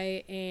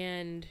try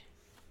and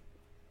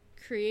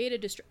create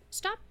a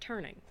Stop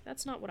turning.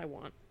 That's not what I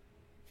want.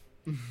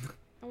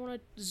 I want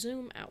to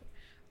zoom out.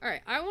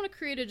 Alright, I want to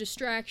create a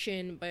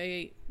distraction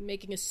by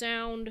making a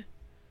sound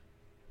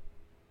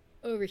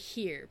over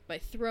here, by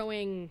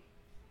throwing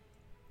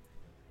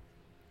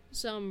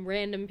some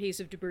random piece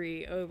of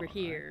debris over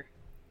here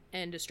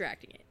and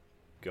distracting it.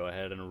 Go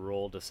ahead and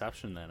roll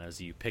deception then,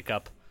 as you pick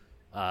up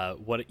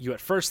what you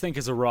at first think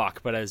is a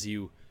rock, but as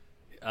you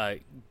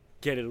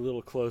get it a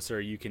little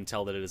closer, you can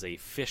tell that it is a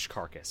fish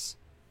carcass.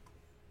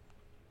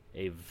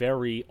 A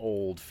very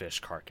old fish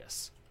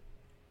carcass.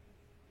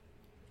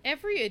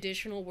 Every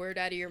additional word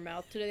out of your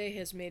mouth today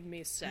has made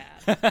me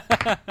sad.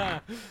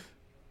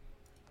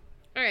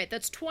 Alright,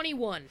 that's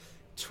 21.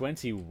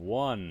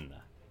 21.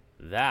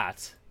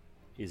 That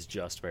is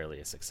just barely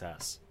a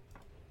success.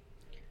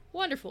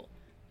 Wonderful.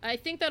 I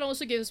think that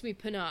also gives me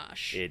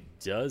panache. It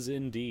does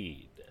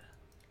indeed.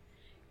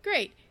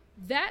 Great.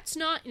 That's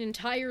not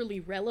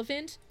entirely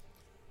relevant,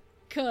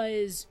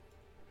 because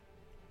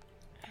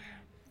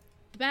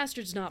the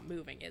bastard's not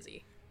moving, is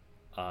he?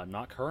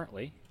 Not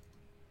currently.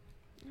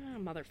 Ah,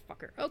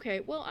 motherfucker. Okay,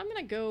 well, I'm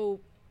gonna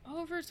go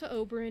over to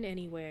Oberyn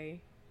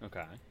anyway.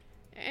 Okay.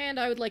 And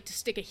I would like to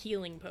stick a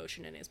healing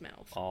potion in his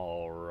mouth.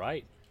 All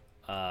right.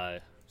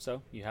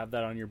 So you have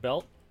that on your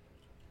belt.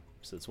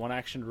 So it's one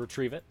action to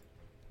retrieve it.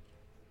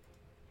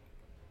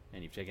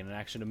 And you've taken an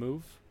action to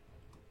move.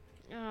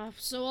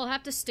 So I'll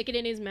have to stick it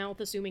in his mouth,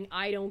 assuming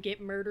I don't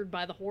get murdered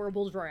by the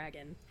horrible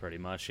dragon. Pretty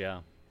much, yeah.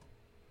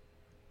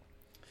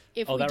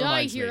 If Oh, we that die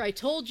reminds here, me. I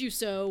told you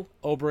so.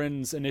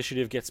 Oberyn's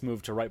initiative gets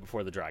moved to right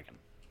before the dragon.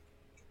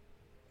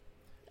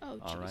 Oh,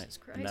 All right. Jesus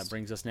Christ. And that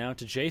brings us now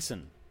to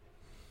Jason.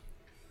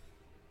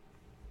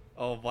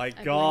 Oh my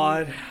I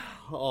god.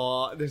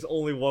 Oh, there's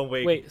only one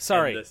way. Wait, to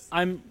sorry. end this.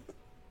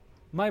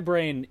 My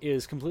brain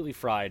is completely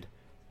fried.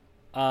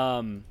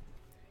 It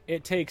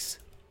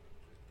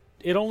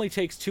only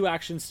takes 2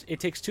 actions.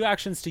 It takes 2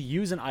 actions to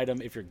use an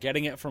item if you're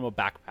getting it from a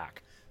backpack.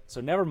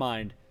 So never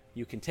mind.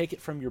 You can take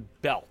it from your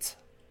belt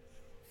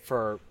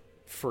for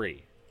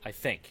free, I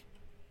think.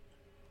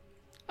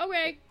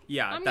 Okay.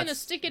 Yeah, I'm gonna that's-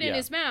 stick it in yeah.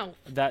 his mouth.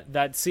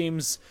 That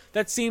seems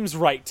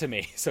right to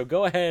me. So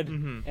go ahead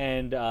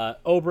and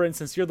Oberyn,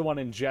 since you're the one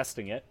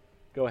ingesting it,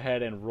 go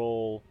ahead and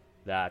roll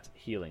that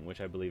healing,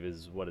 which I believe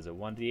is, what is it,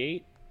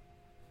 1d8?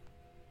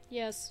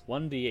 Yes.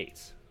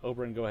 1d8.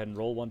 Oberyn, go ahead and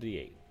roll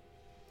 1d8.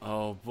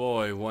 Oh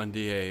boy,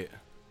 1d8.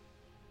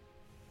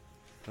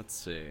 Let's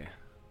see.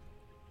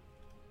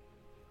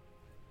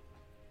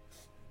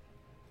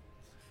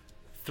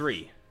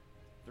 3.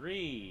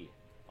 3.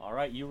 All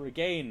right, you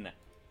regain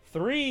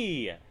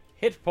 3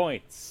 hit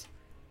points.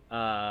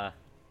 Yeah,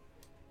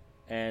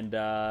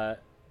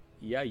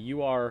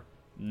 you are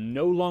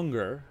no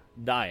longer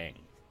dying.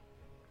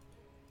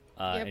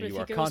 Yeah, and but if you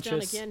he are goes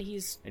conscious, down again,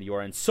 he's and you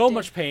are in so dead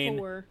much pain,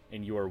 4.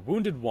 and you are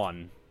wounded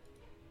 1.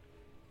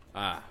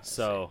 Ah,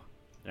 So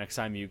the next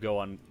time you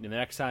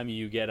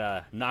get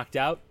knocked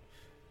out,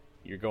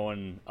 you're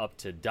going up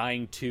to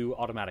dying 2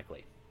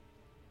 automatically.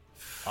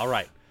 All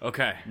right,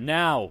 okay.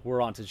 now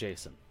we're on to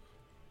Jason.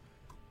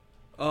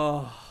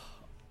 Oh,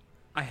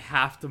 I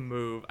have to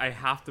move. I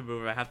have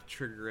to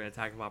trigger an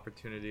attack of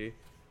opportunity.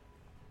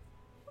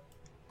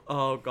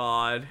 Oh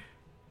god.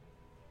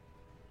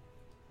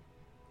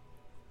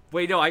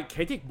 Wait, no.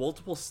 Can I take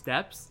multiple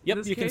steps? Yep, in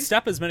this you can case?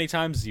 step as many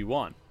times as you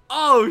want.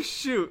 Oh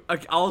shoot!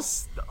 Okay, I'll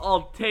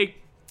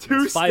take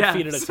 2 It's 5 steps.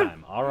 feet at a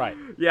time. All right.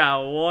 Yeah,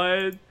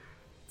 1,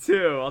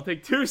 2. I'll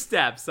take 2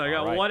 steps. So I got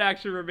All right. 1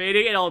 action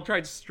remaining, and I'll try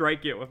to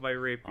strike it with my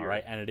rapier. All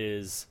right, and it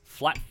is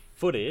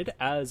flat-footed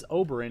as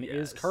Oberyn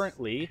is Yes.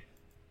 currently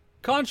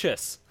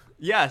conscious.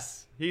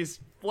 Yes, he's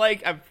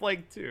flank. I'm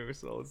flanked too.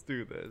 So let's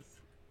do this.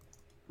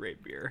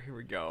 Rapier. Here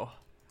we go.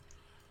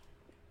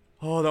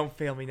 Oh, don't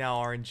fail me now,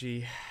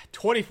 RNG.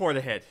 24 to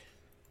hit.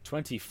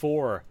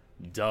 24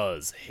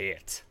 does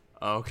hit.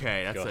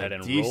 Okay, that's Go a ahead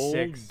and D6 roll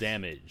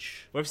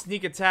damage. with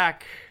sneak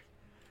attack.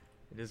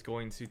 It is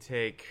going to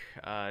take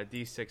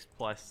D6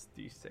 plus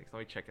D6. Let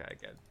me check that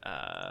again.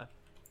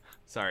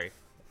 Sorry.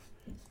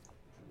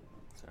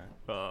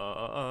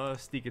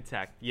 Sneak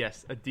attack.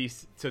 Yes,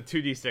 so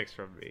 2d6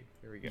 from me.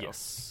 Here we go.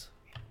 Yes.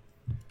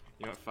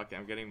 You know what? Fuck it.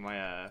 I'm getting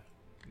my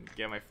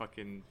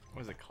fucking,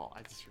 what is it called?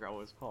 I just forgot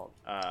what it's called.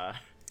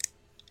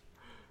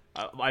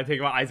 I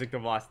take my Isaac the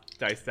Boss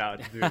dice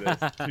out to do this.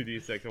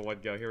 2d6 in one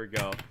go. Here we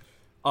go.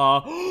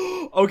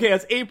 Okay,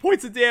 that's 8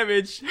 points of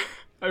damage.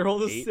 I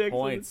rolled a 8 6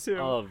 points and a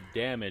 2. of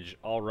damage.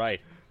 All right.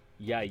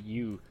 Yeah,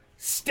 you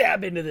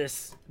stab into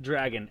this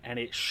dragon, and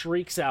it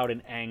shrieks out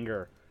in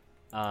anger.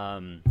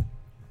 Yeah.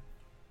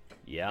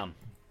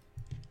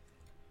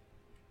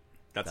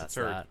 That's a That's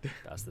turn. that.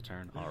 That's the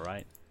turn. All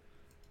right.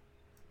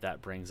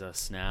 That brings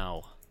us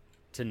now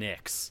to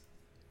Nyx.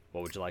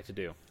 What would you like to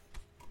do?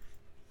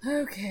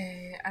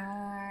 Okay,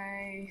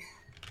 I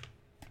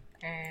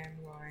am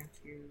going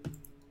to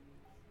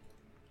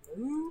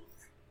move.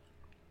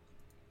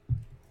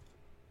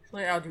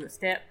 Actually, I'll do a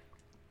step.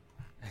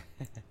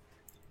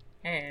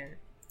 And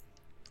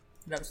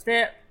another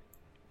step.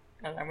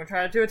 And I'm going to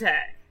try to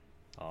attack.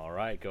 All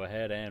right, go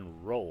ahead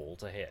and roll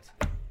to hit.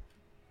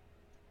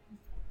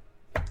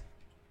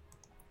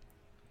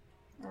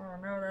 Oh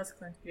no, that's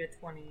going to be a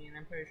 20, and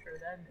I'm pretty sure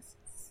that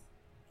misses.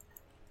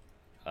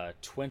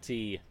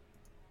 20,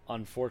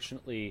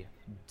 unfortunately,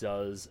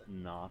 does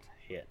not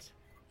hit,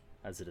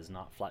 as it is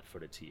not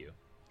flat-footed to you.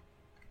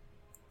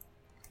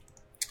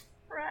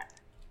 Right.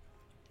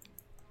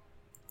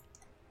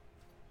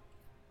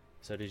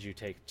 So did you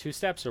take 2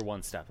 steps or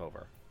 1 step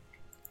over?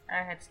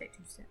 I had to take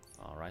 2 steps.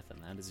 All right, then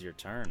that is your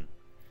turn.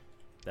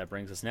 That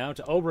brings us now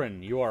to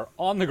Oberyn. You are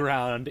on the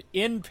ground,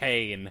 in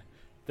pain.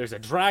 There's a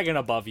dragon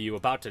above you,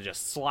 about to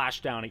just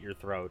slash down at your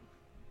throat.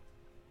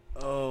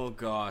 Oh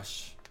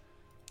gosh.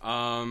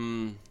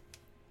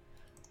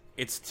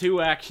 It's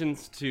 2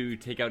 actions to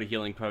take out a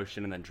healing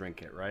potion and then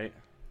drink it, right?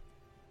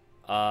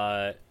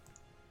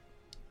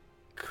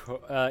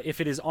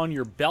 If it is on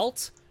your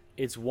belt,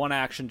 it's 1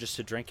 action just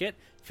to drink it.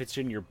 If it's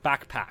in your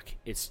backpack,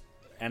 it's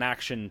an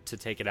action to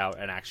take it out,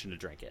 an action to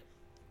drink it.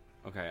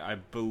 Okay, I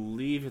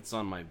believe it's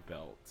on my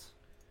belt.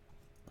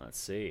 Let's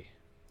see.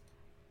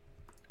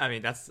 I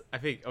mean,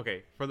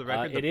 okay, for the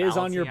record, It the is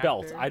on your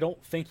balancing belt. act I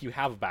don't think you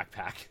have a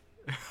backpack.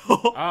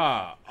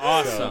 Ah,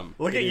 awesome.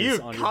 Look at It you, is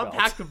on your belt.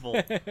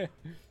 compactable.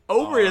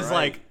 Oberyn's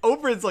Alright.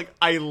 like,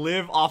 I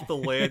live off the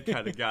land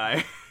kind of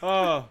guy.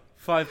 Oh,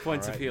 5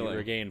 points All right, of you healing.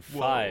 regain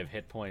 5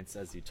 hit points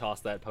as you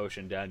toss that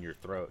potion down your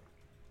throat.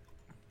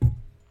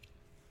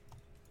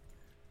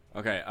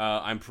 Okay,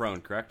 I'm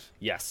prone, correct?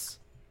 Yes.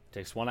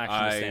 Takes 1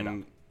 action to stand up.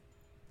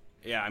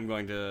 Yeah, I'm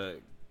going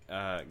to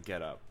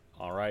get up.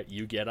 All right,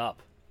 you get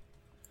up.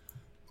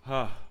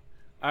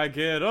 I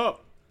get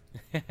up.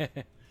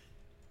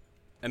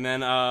 And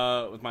then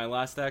with my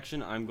last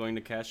action, I'm going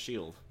to cast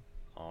shield.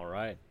 All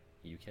right,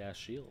 you cast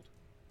shield.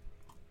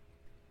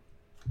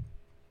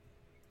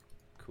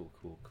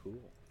 Cool.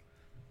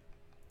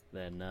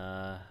 Then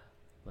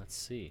let's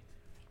see.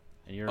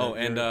 And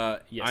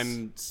yes.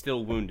 I'm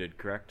still wounded,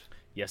 correct?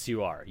 Yes,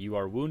 you are. You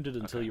are wounded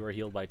until you are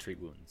healed by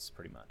treat wounds,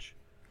 pretty much.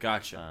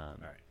 Gotcha.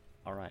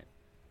 All right.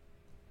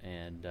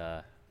 And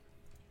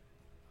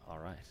all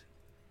right.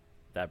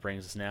 That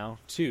brings us now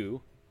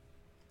to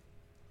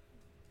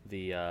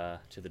the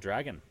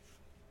dragon,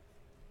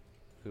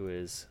 who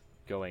is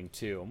going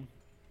to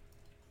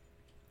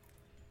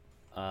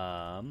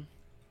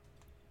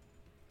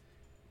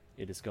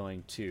it is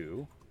going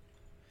to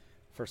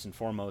first and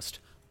foremost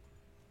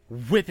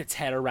whip its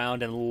head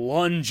around and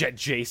lunge at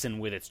Jason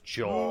with its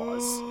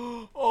jaws.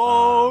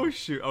 Oh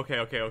shoot!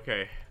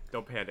 Okay.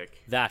 Don't panic.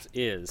 That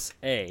is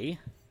a...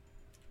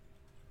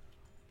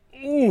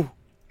 Ooh!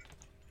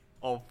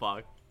 Oh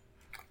fuck.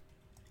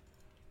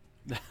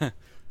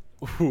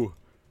 Ooh.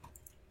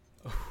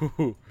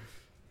 Ooh.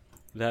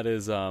 That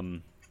is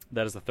a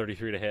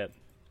 33 to hit.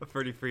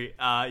 33.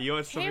 You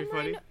want something funny?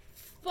 Cameron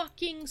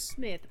fucking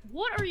Smith,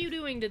 what are you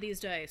doing to these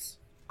dice?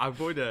 I'm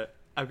gonna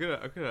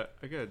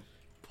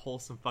pull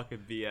some fucking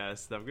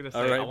BS. I'm gonna say,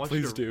 All right, I want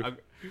please you to, do.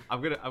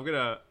 I'm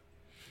gonna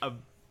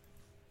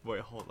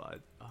wait, hold on.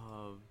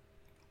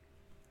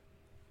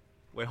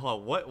 Wait,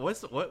 hold on.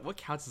 What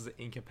counts as an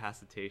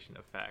incapacitation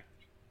effect?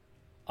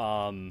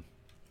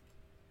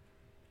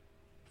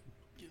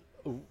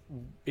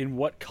 In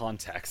what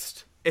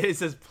context? It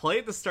says play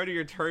at the start of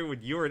your turn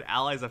when you or an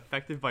ally is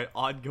affected by an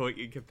ongoing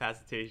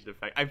incapacitation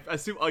effect. I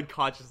assume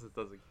unconsciousness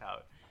doesn't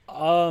count.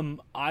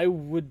 I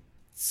would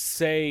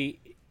say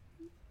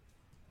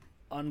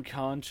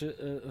unconscious.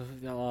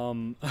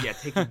 Yeah,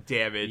 taking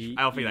damage.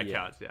 I don't think that Yeah.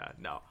 counts. Yeah,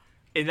 no.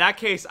 In that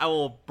case, I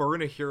will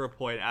burn a hero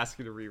point and ask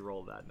you to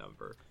re-roll that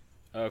number.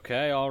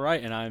 Okay, all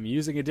right, and I'm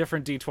using a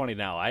different D20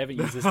 now. I haven't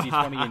used this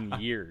D20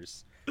 in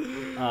years.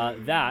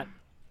 That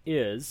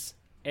is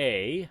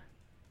a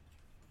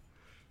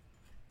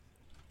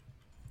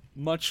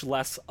much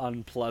less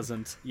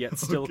unpleasant, yet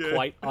still Okay.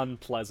 quite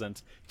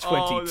unpleasant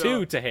 22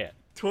 no. to hit,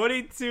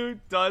 22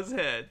 does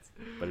hit.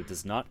 but it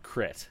does not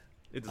crit.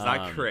 It does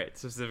not crit,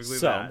 specifically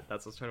so- that.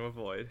 That's what I was trying to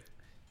avoid.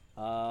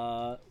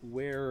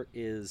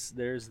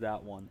 There's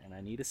that one, and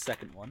I need a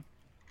second one.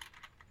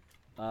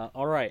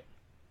 All right.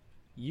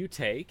 You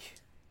take,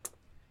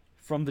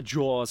 from the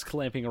jaws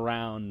clamping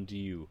around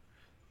you,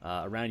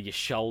 around your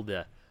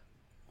shoulder,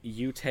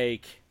 you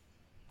take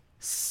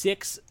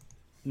 8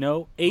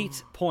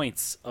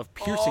 points of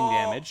piercing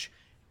damage,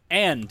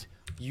 and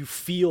you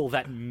feel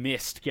that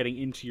mist getting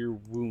into your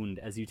wound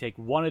as you take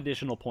 1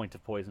 additional point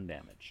of poison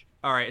damage.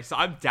 Alright, so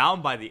I'm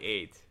down by the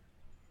 8.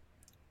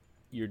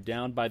 You're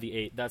down by the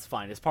 8. That's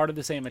fine. It's part of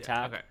the same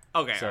attack.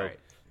 Okay, So, alright.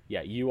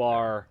 yeah, you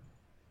are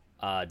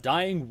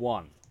dying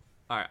 1.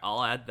 Alright,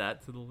 I'll add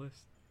that to the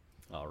list.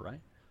 All right.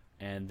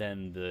 And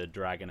then the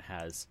dragon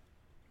has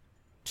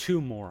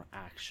 2 more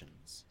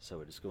actions.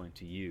 So it is going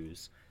to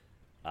use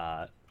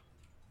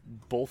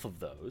both of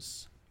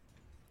those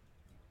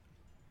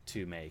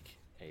to make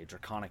a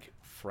draconic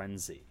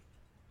frenzy.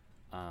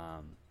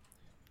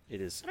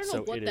 It is. I don't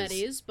know what that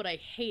is, but I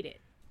hate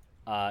it.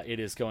 It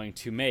is going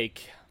to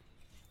make.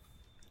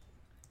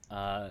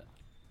 It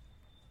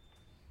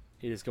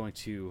is going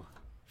to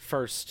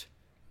first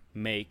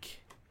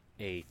make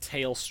a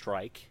tail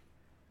strike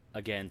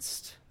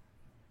against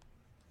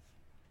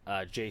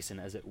Jason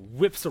as it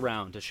whips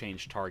around to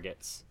change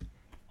targets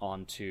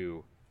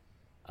onto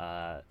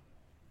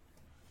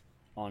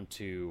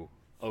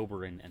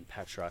Oberyn and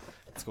Petra.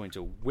 It's going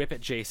to whip at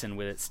Jason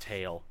with its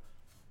tail.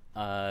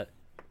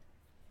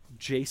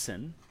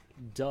 Jason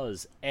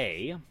does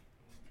a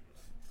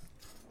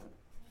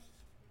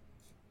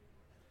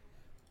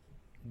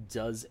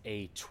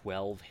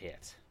 12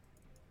 hit.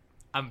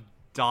 I'm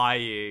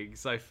dying,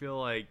 so I feel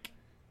like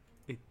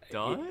it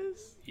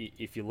does?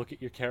 If you look at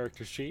your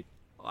character sheet,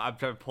 I'm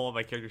trying to pull up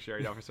my character sheet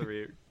right now for some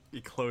reason. He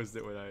closed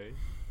it when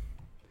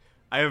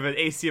I have an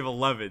AC of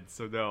 11,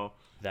 so no.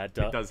 that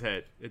It does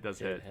hit. It does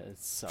hit.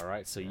 It's all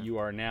right. So you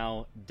are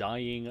now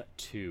dying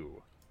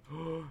 2.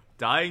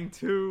 Dying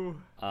 2.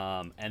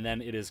 And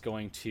then it is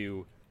going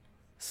to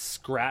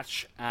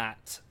scratch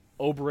at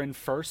Oberyn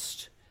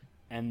first,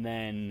 and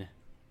then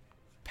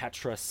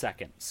Petra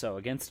second. So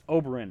against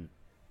Oberyn,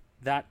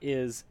 that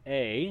is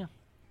a...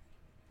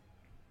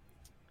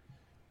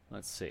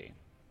 Let's see.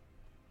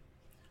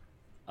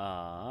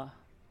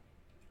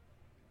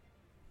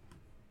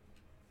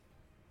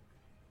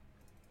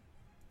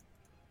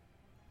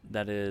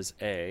 That is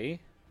a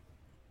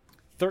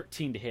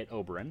 13 to hit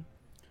Oberyn.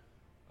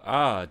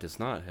 It does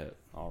not hit.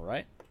 All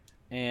right.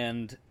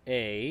 And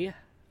a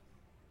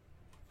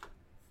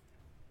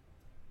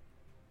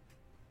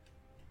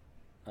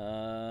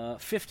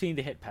 15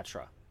 to hit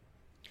Petra.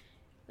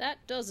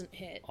 That doesn't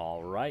hit.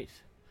 All right.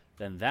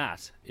 Then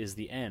that is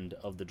the end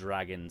of the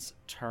dragon's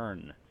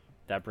turn.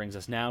 That brings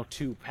us now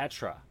to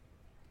Petra.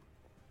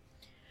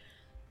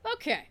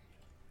 Okay.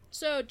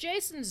 So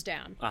Jason's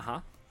down. Uh-huh.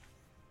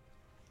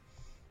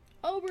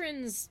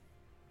 Oberyn's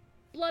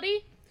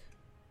bloody.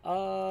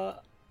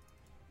 Oberyn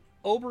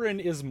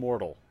is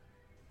mortal.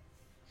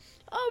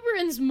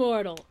 Oberyn's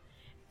mortal.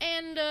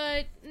 And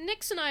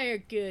Nyx and I are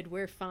good.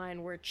 We're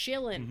fine. We're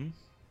chilling.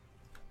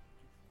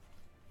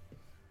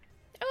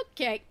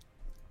 Okay.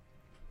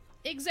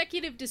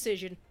 Executive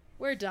decision.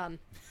 We're done.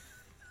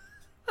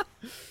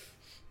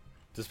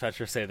 Does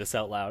Petra say this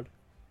out loud?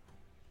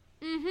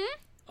 Mm-hmm.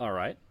 All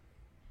right.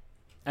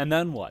 And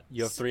then what?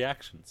 You have 3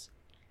 actions.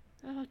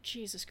 Oh,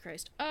 Jesus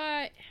Christ.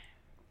 Alright,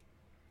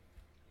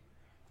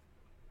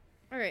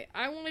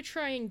 I want to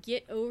try and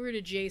get over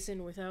to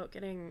Jason without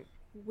getting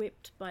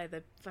whipped by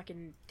the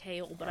fucking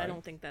tail, but I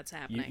don't think that's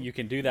happening. You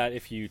can do that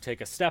if you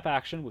take a step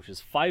action, which is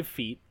 5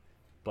 feet,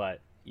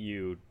 but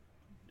you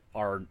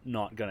are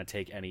not going to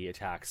take any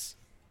attacks,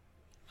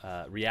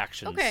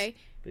 reactions Okay.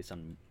 based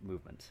on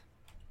movement.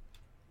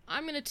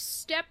 I'm gonna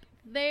step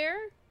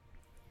there,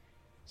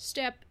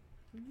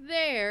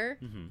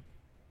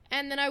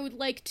 and then I would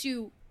like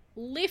to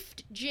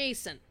lift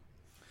Jason.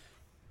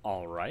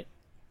 All right.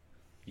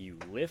 You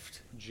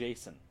lift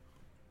Jason.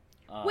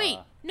 Wait,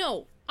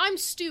 no, I'm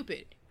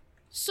stupid.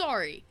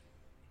 Sorry.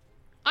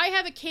 I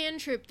have a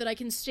cantrip that I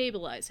can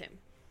stabilize him.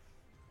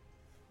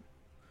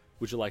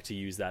 Would you like to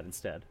use that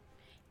instead?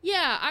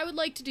 Yeah, I would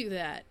like to do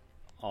that.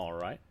 All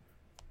right.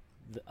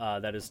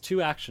 That is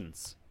 2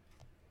 actions.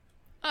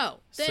 Oh,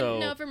 then So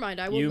never mind.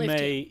 I will you lift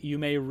may him. you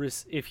may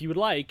if you would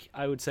like,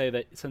 I would say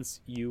that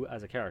since you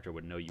as a character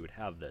would know you would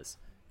have this,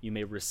 you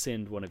may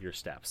rescind one of your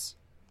steps.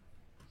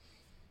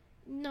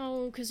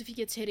 No, because if he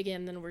gets hit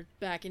again, then we're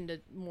back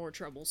into more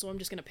trouble. So I'm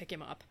just gonna pick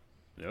him up.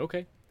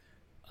 Okay.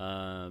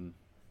 All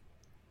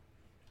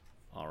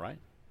right.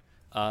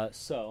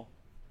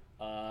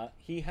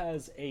 He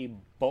has a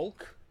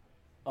bulk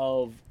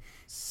of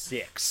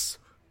 6,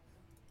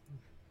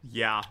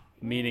 Yeah.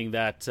 meaning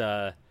that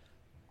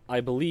I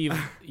believe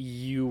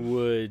you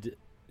would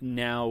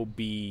now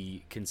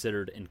be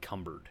considered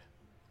encumbered.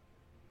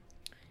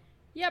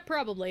 Yeah,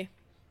 probably.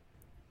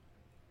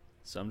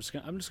 So I'm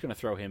just gonna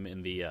throw him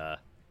in the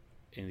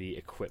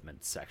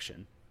equipment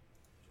section.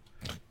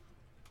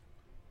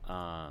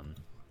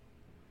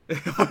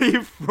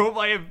 You throw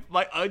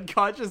my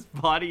unconscious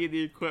body in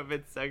the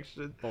equipment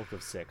section. Bulk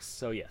of 6.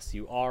 So yes,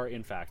 you are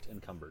in fact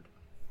encumbered.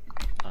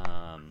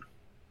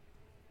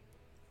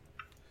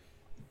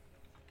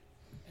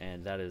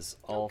 And that is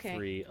all Okay.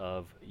 3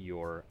 of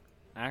your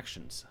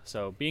actions.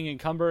 So being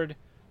encumbered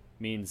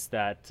means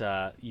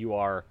that you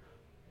are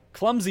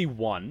clumsy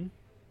 1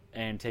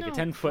 and take a Oh,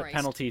 10-foot Christ.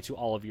 penalty to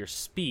all of your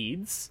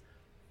speeds.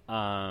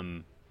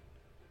 So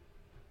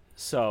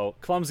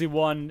clumsy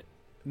 1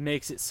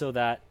 makes it so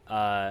that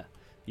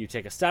you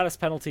take a status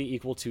penalty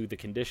equal to the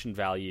condition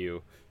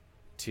value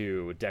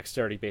to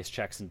dexterity-based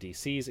checks and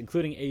DCs,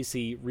 including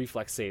AC,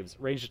 reflex saves,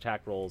 ranged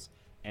attack rolls,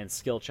 and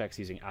skill checks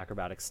using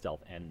acrobatics,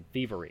 stealth, and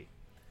thievery.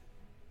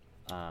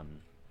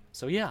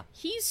 So yeah,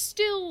 He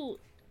still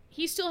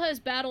has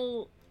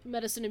battle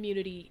medicine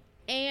immunity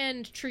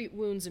and treat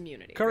wounds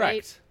immunity. correct.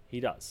 Right? He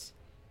does.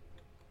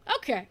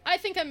 Okay, I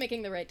think I'm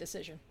making the right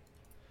decision.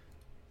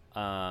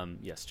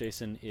 Yes,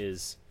 Jason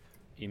is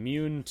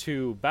immune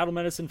to battle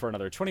medicine for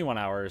another 21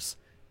 hours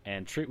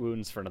and treat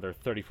wounds for another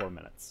 34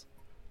 minutes.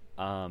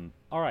 All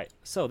right,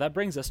 so that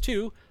brings us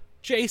to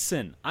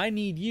Jason. I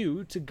need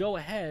you to go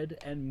ahead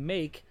and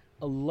make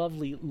a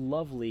lovely,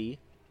 lovely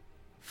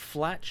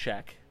flat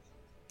check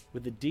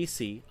with a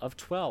DC of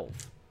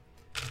 12.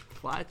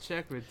 Flat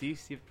check with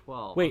DC of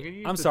 12.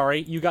 Wait, I'm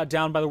sorry. You got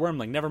down by the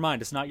wormling. Never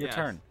mind. It's not your Yes.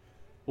 turn.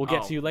 We'll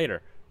get Oh. to you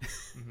later.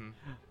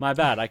 My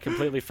bad. I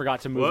completely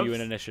forgot to move you in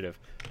Whoops. initiative.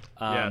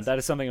 Yes. That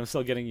is something I'm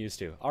still getting used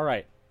to. All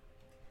right.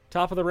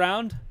 Top of the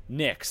round,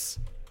 Nyx.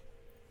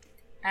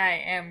 I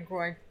am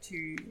going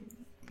to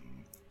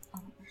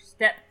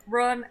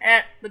run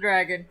at the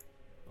dragon.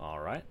 All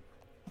right.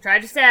 Try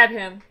to stab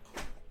him.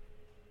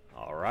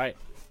 All right.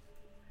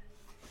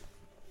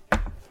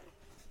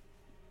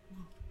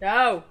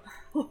 No.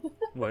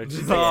 What did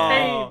you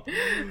Oh.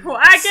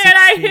 Why can't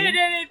I 16? hit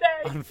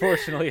anything?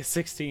 Unfortunately, a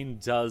 16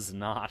 does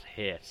not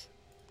hit.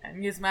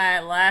 And use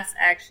my last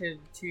action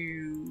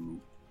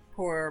to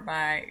pour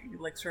my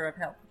elixir of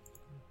health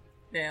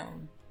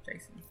down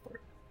Jason's throat.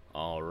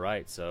 All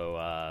right.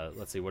 So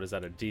let's see. What is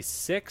that? A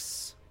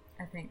D6?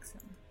 I think so.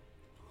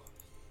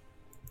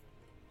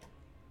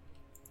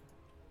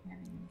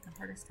 Having the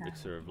hardest time.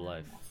 Elixir of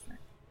life. last night.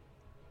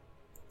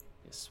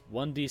 Yes.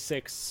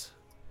 1d6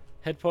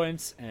 hit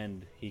points,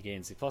 and he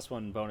gains a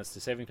 +1 bonus to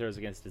saving throws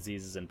against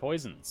diseases and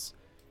poisons.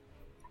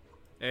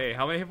 Hey,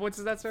 how many hit points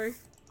is that, sorry?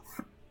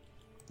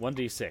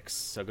 1d6.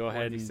 So go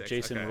ahead and 1d6,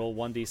 Jason okay. roll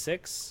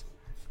 1d6.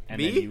 And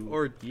Me? then you,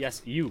 Or-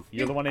 yes, you.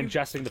 You're the one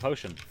ingesting the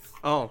potion.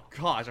 Oh,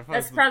 gosh. I thought it was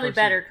That's the probably person-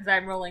 better because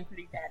I'm rolling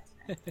pretty bad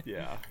tonight.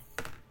 Yeah.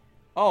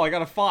 Oh, I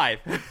got a 5.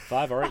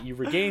 5. All right. You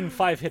regain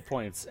 5 hit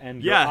points,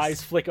 and your Yes.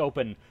 eyes flick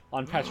open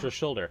on Petra's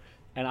shoulder.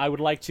 And I would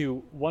like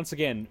to once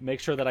again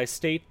make sure that I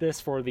state this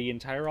for the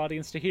entire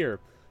audience to hear.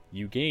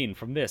 You gain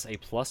from this a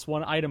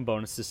 +1 item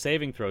bonus to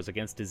saving throws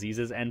against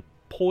diseases and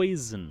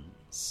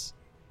poisons.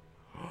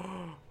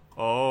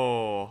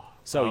 Oh.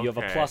 So you have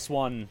a okay.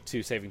 +1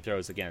 to saving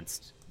throws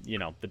against,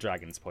 the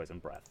dragon's poison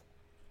breath.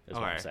 Is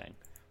what I'm Okay. saying.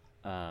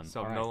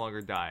 So all I'm right. no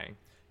longer dying.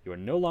 You are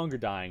no longer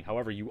dying.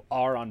 However, you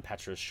are on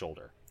Petra's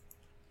shoulder.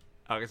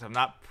 Okay, so I'm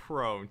not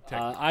prone.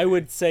 I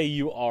would say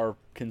you are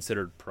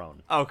considered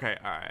prone. Okay,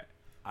 alright.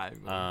 I'm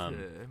going Um,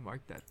 to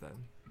mark that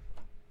then.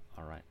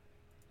 All right.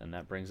 And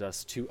that brings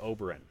us to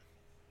Oberyn.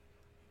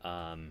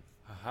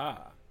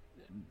 Aha.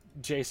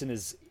 Jason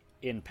is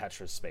in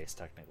Petra's space,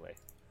 technically.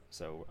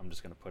 So I'm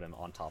just going to put him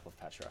on top of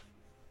Petra.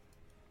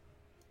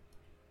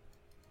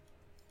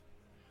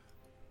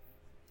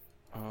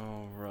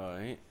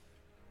 Alright.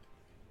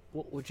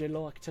 What would you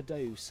like to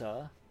do,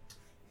 sir?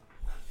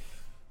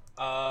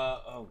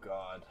 Oh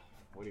god.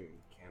 What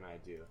can I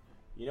do?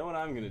 You know what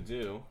I'm gonna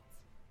do?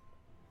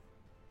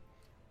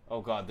 Oh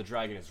god, the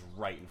dragon is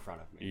right in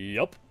front of me.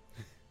 Yup.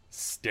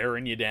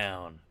 Staring you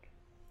down.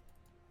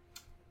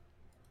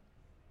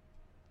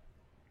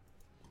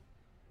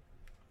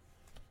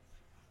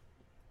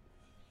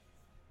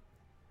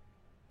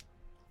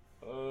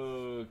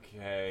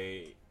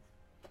 Okay.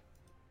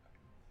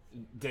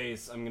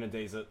 Daze. I'm gonna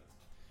daze it.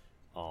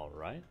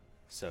 Alright.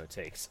 So it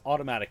takes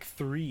automatic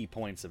 3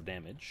 points of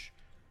damage.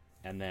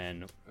 And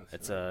then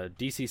it's a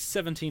DC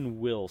 17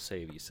 will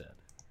save, you said.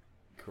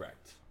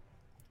 Correct.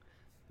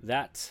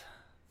 That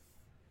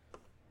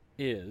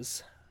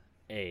is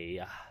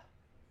a...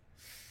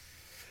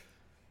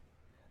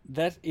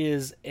 That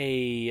is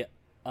a...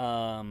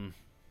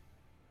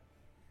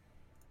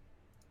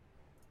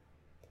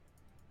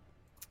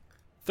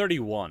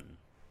 31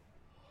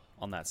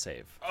 on that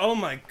save. Oh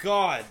my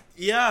god.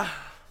 Yeah.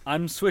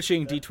 I'm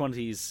switching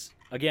d20s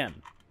again.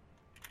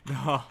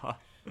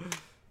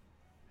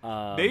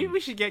 Maybe we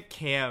should get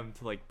Cam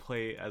to like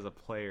play as a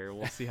player.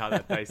 We'll see how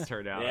that dice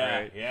turn out, Yeah,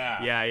 right?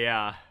 yeah.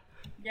 Yeah.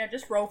 Yeah,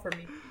 just roll for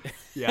me.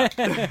 Yeah.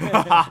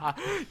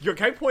 Yo,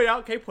 can I point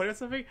out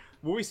something?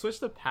 When we switch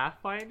to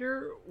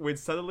Pathfinder, when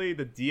suddenly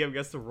the DM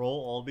gets to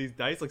roll all these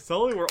dice, like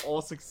suddenly we're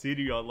all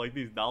succeeding on like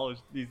these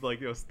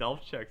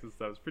stealth checks and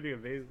stuff. It's pretty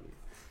amazing.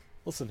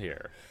 Listen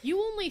here. You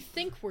only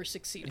think we're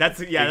succeeding. That's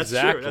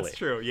Exactly. That's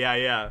true.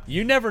 Yeah.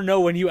 You never know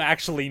when you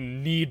actually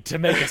need to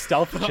make a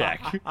stealth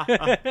check.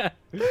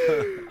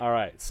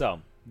 Alright,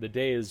 so the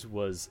daze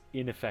was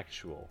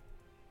ineffectual.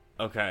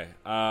 Okay.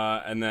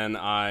 And then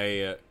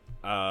I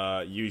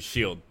use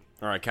shield,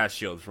 or I cast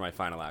shield for my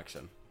final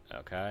action.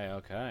 Okay.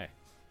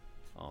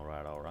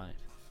 Alright.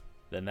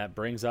 Then that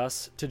brings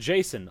us to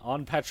Jason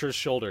on Petra's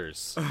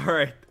shoulders. All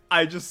right.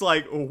 I just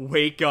like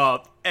wake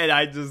up and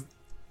I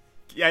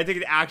take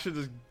an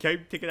action. Can I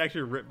take an action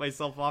to rip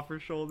myself off her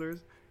shoulders?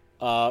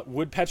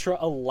 Would Petra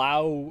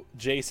allow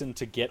Jason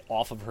to get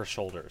off of her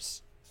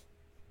shoulders?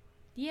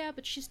 Yeah,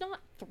 but she's not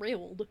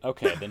thrilled.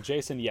 Okay, then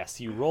Jason, yes,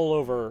 you roll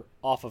over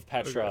off of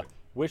Petra. Okay.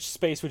 Which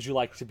space would you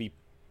like to be?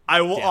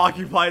 I will Damn.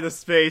 occupy the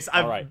space.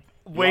 I All right.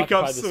 You wake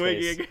up occupy the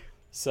space. swinging.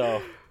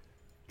 So,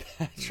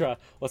 Petra,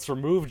 let's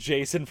remove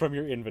Jason from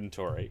your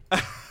inventory.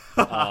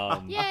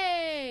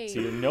 Yay! So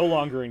you're no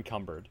longer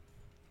encumbered.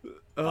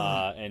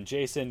 And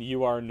Jason,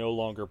 you are no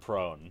longer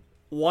prone.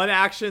 One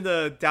action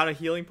to down a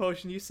healing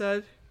potion. You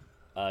said.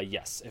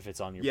 Yes, if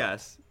it's on your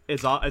Yes,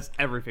 it's on. It's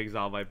everything's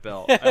on my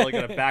belt. I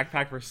got a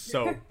backpack for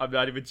soap. I'm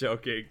not even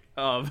joking.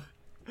 All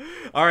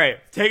right,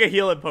 take a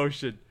healing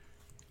potion.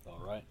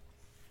 belt.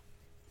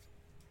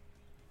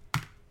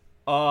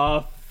 All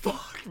right.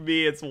 Fuck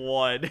me. It's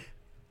 1.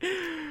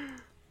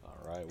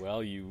 All right.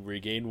 Well, you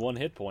regain 1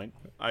 hit point.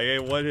 I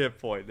get 1 hit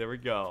point. There we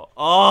go.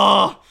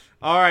 Oh,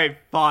 all right,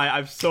 fine.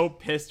 I'm so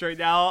pissed right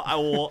now. I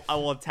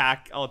will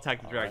attack. I'll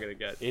attack the dragon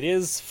again. It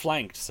is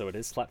flanked, so it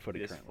is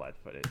flat-footed. It is currently.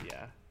 flat-footed.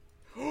 Yeah.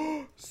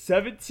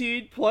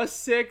 17 plus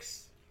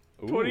 6.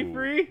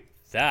 23. Ooh,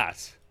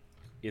 that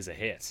is a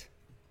hit.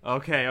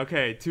 Okay.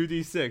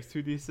 2d6.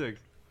 2d6.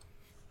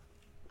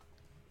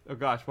 Oh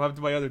gosh, what happened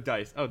to my other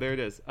dice? Oh, there it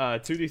is.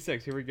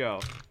 2d6. Here we go.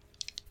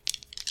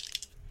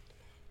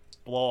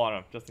 Blow on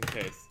him, just in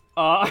case.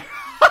 I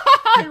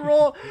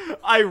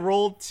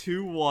rolled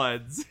 2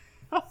 1s.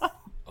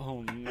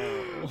 Oh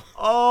no.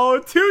 Oh,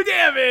 2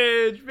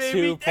 damage, baby.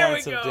 2 There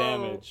points we of go.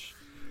 damage.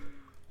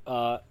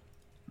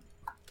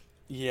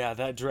 Yeah,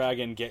 that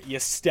dragon you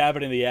stab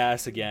it in the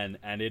ass again,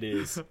 and it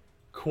is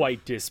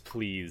quite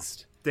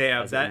displeased.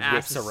 Damn, as that it ass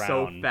whips is around.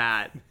 so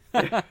fat.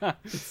 I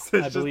Just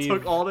believe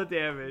took all the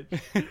damage.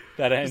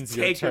 that ends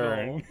your Take it all.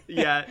 turn.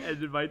 Yeah,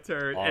 ended my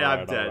turn, All and right,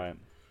 I'm dead. all right.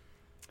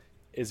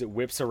 As it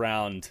whips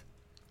around,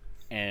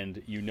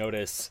 and you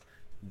notice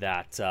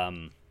that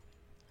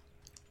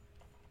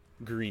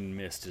green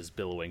mist is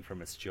billowing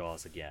from its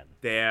jaws again.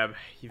 Damn,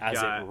 you've As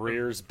got it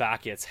rears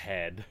back its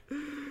head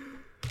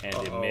and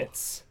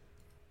emits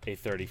a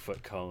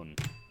 30-foot cone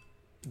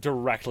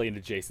directly into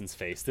Jason's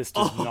face. This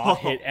does not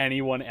hit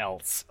anyone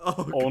else.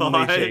 Only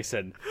God.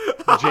 Jason.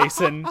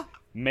 Jason,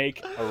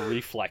 make a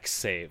reflex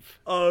save.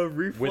 a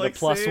reflex With a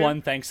plus save?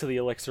 1 thanks to the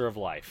elixir of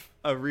life.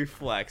 A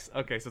reflex.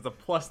 Okay, so it's a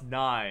plus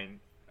 9.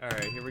 All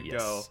right, here we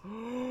Yes.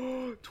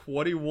 go.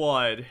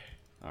 21.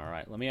 All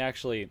right, let me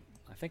actually...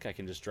 I think I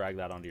can just drag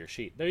that onto your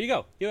sheet. There you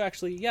go.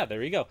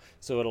 There you go.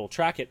 So it'll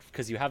track it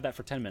because you have that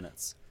for 10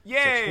 minutes.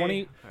 Yay!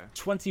 So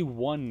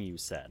 21, you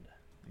said.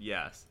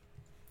 Yes.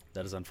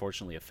 That is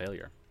unfortunately a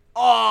failure.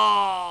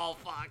 Oh,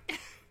 fuck.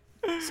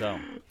 So,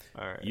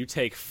 All right. you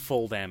take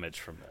full damage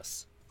from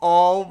this.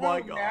 Oh my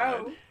Oh, god.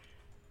 no.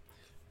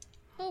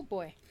 Oh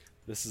boy.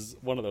 This is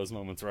one of those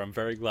moments where I'm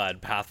very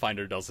glad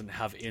Pathfinder doesn't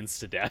have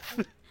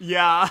insta-death.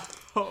 Yeah.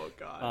 Oh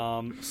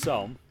god.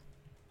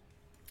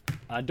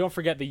 Don't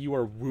forget that you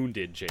are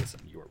wounded,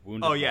 Jason. You are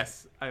wounded. Oh one.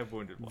 yes, I have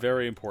wounded one.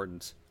 Very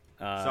important.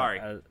 Sorry.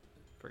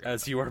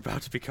 As you are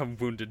about to become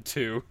wounded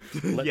too,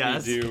 let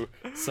Yes. me do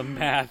some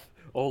math.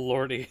 Oh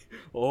lordy.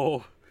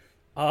 Oh.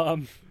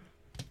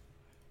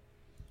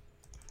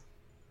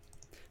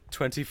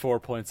 24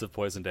 points of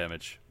poison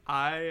damage.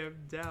 I am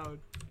down.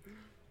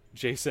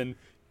 Jason,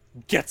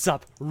 gets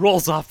up,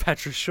 rolls off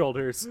Petra's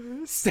shoulders,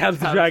 stabs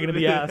the dragon in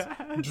the ass.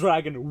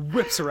 Dragon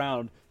whips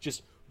around,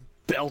 just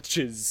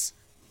belches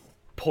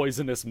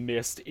poisonous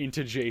mist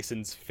into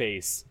Jason's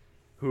face,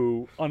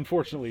 who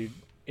unfortunately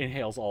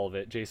inhales all of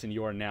it. Jason,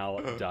 you are now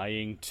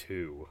dying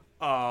too.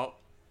 Oh,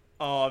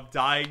 I'm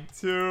dying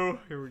too.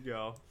 Here we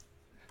go.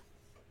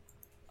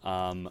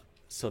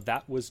 So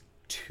that was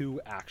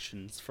 2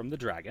 actions from the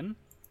dragon.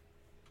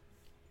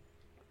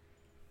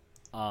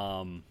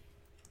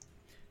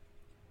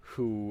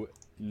 Who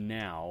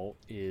now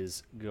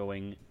is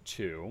going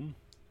to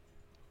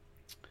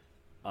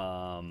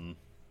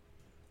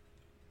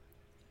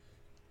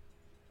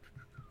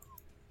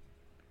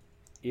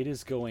it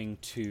is going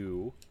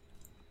to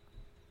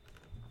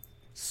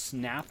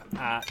snap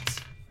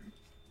at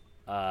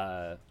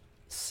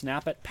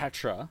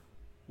Petra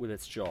with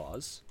its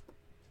jaws.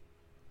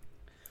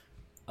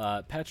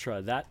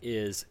 Petra, that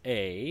is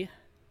a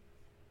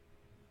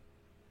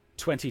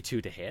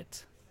 22 to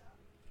hit.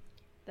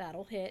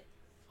 That'll hit.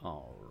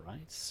 All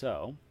right,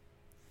 so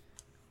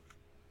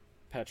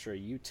Petra,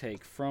 you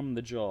take from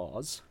the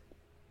jaws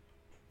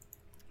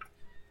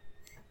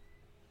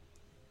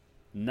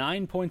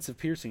 9 points of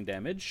piercing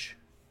damage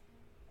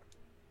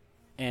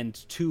and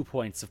 2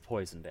 points of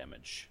poison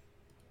damage.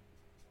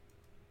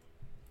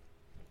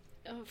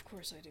 Oh, of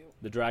course I do.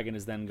 The dragon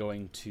is then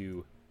going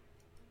to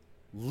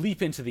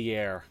leap into the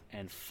air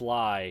and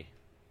fly.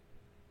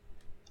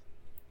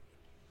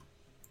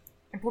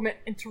 Implement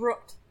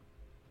interrupt.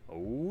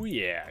 Oh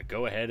yeah,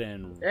 go ahead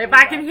and If roll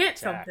I can that hit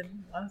attack.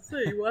 something, I'll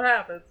see what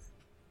happens.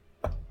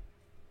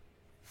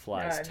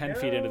 Flies I 10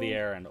 feet into the know.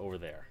 air and over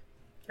there.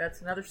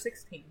 That's another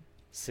 16.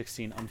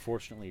 16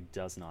 unfortunately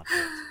does not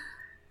hit.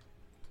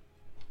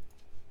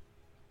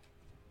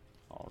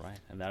 Alright,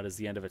 and that is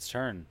the end of its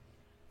turn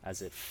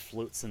as it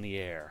floats in the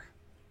air.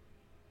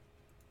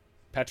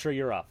 Petra,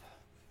 you're up.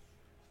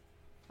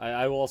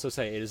 I will also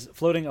say it is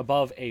floating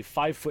above a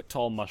 5-foot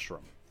tall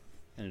mushroom,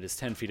 and it is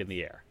 10 feet in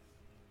the air.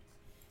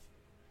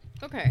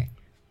 Okay.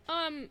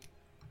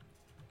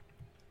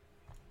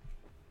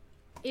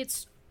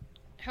 It's...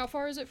 How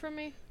far is it from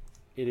me?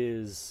 It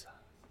is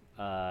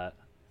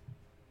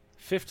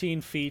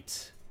 15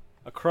 feet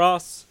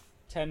across,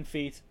 10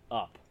 feet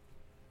up.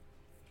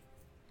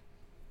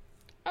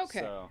 Okay.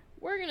 So,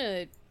 We're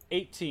gonna...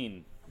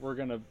 18. We're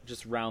going to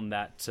just round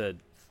that to...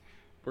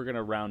 We're going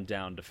to round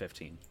down to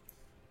 15.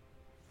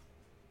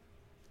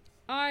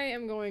 I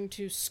am going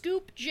to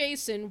scoop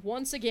Jason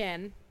once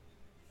again.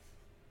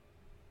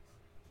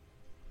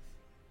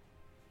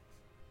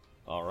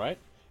 All right.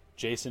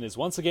 Jason is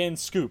once again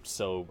scooped,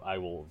 so I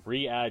will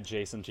re-add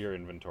Jason to your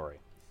inventory.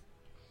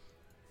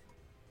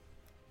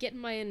 Get in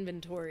my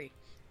inventory.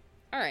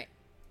 Alright.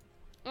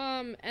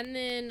 And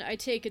then I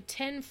take a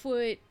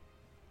 10-foot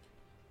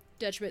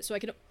detriment, so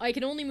I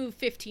can only move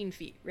 15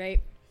 feet,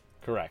 right?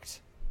 Correct.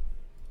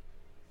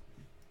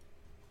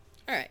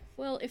 Alright,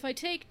 well, if I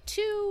take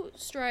 2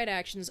 stride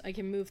actions, I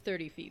can move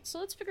 30 feet. So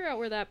let's figure out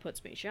where that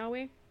puts me, shall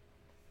we?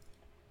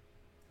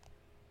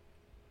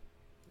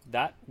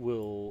 That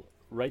will...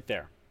 Right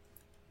there.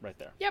 Right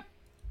there. Yep.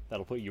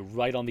 That'll put you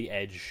right on the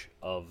edge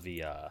of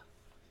the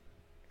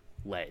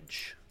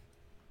ledge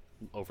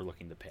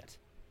overlooking the pit.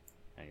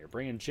 And you're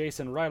bringing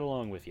Jason right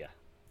along with you.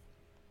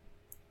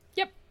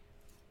 Yep.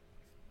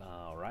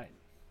 All right.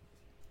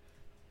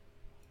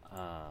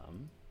 All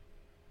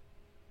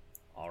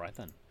right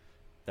then.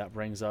 That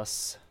brings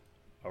us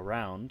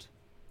around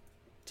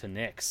to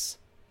Nyx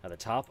at the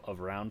top of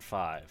round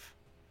 5.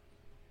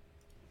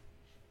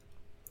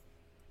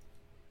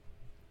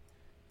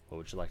 What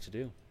would you like to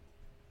do?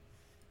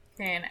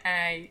 Can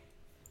I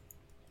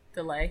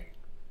delay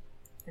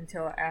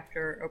until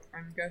after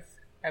Oprah goes?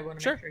 I want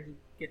to Sure. make sure he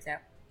gets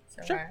out.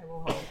 So Sure. I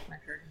will hold my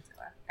turn until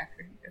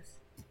after he goes.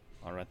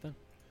 All right then.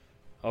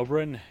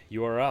 Oberyn,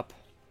 you are up.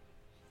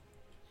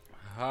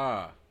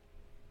 All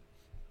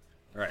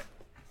right.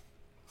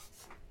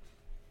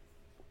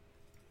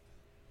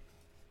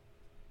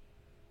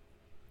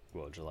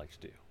 What would you like to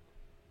do?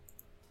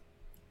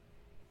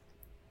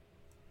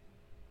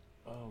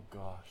 Oh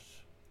gosh.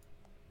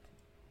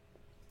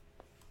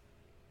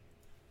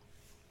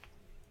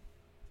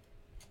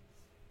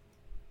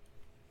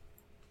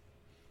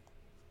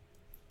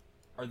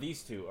 Are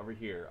these two over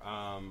here?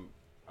 Are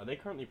they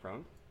currently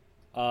prone?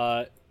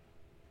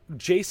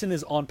 Jason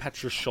is on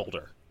Petra's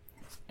shoulder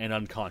and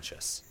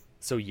unconscious.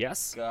 So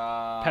yes,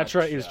 Gotcha.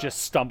 Petra is just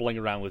stumbling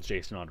around with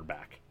Jason on her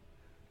back.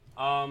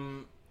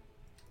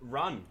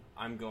 Run.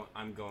 I'm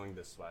going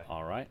this way.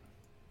 All right.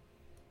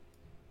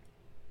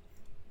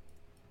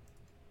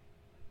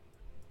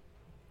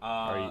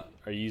 Are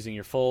you using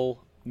your full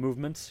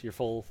movement, your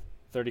full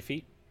 30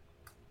 feet?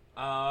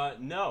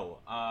 No.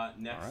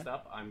 Next Alright.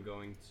 up, I'm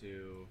going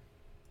to.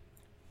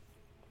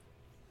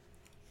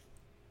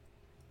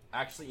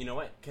 Actually, you know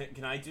what?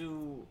 Can I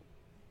do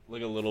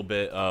like a little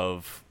bit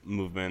of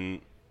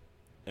movement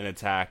and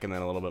attack, and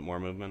then a little bit more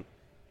movement?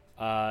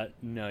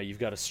 No, you've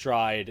got a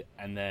stride,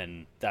 and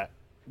then that,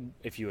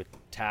 if you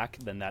attack,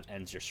 then that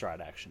ends your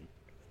stride action.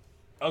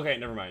 Okay,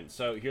 never mind.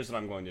 So here's what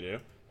I'm going to do.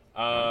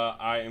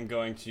 I am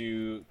going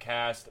to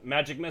cast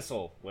Magic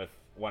Missile with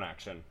one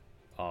action.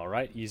 All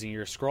right, using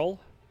your scroll.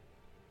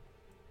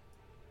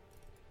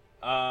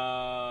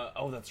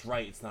 Oh, that's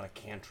right. It's not a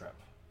cantrip.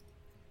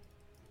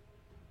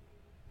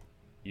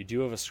 You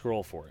do have a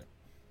scroll for it.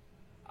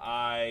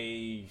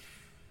 I'd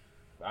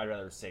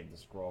rather save the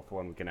scroll for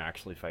when we can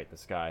actually fight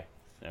this guy.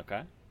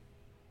 Okay.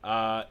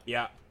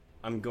 Yeah.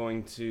 I'm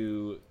going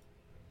to,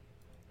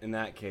 in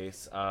that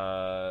case,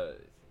 go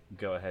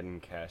ahead and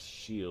cast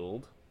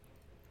Shield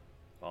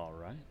All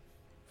right.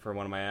 for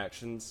one of my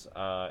actions,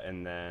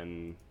 and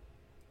then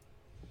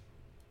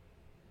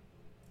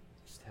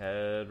just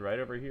head right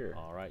over here.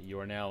 All right. You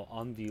are now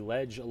on the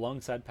ledge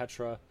alongside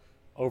Petra,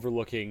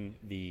 overlooking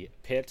the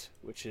pit,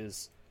 which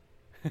is,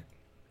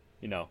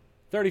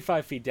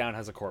 35 feet down,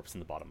 has a corpse in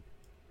the bottom.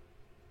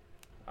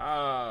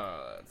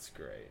 That's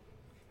great.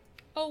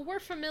 Oh, we're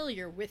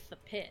familiar with the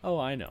pit. Oh,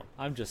 I know.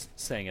 I'm just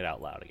saying it out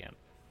loud again.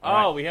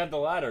 We have the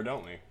ladder,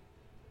 don't we?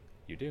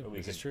 You do. We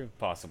This is could true.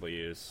 possibly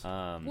use.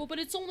 Well, but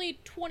it's only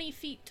 20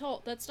 feet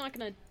tall. That's not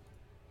gonna...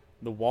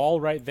 The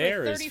wall right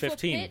there is 30-foot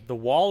 15. pit? The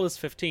wall is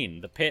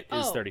 15. The pit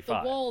is Oh,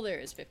 35. the wall there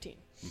is 15.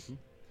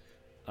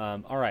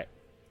 All right.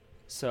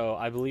 So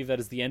I believe that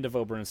is the end of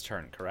Oberon's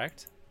turn,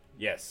 correct?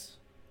 Yes.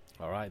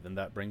 All right, then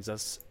that brings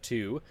us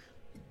to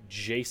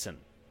Jason.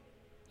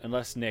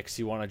 Unless, Nix,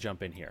 you want to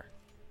jump in here.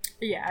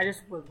 Yeah, I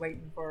just was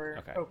waiting for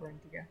Okay. Oberon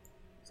to go.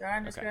 So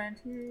I'm just Okay. going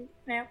to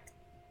snap.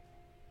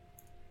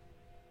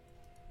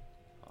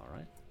 All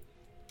right.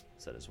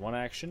 So that is one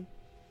action.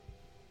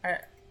 Wait,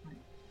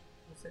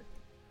 what's it?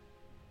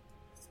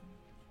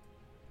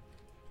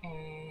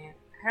 And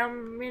how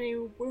many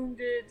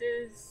wounded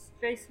is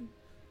Jason?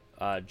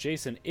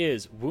 Jason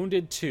is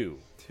wounded 2.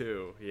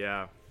 2,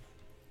 yeah.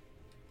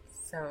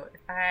 So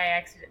if I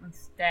accidentally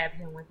stab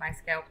him with my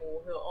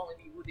scalpel, he'll only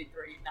be wounded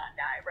 3 and not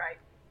die, right?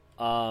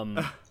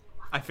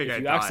 I figured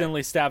If you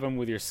accidentally stab him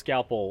with your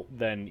scalpel,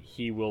 then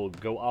he will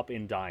go up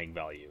in dying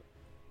value.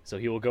 So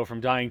he will go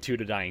from dying 2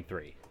 to dying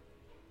 3.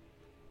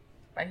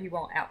 But he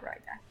won't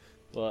outright die.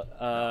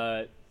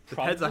 Well,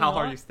 Depends on probably how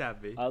hard not. you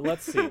stab me.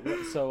 Let's see.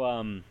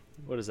 So,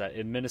 what is that?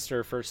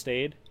 Administer first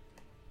aid.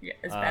 Yeah,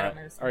 it's battle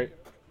medicine.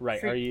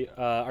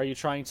 Are you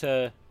trying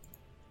to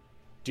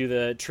do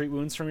the treat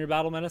wounds from your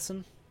battle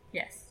medicine?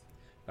 Yes.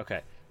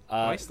 Okay.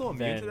 Am I still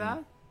immune to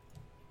then-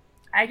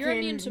 that? You're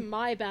immune to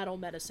my battle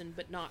medicine,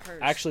 but not hers.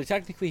 Actually,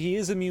 technically, he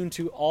is immune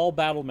to all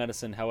battle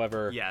medicine.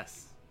 However,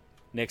 Yes.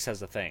 Nyx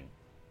has a thing.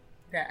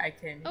 That I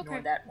can ignore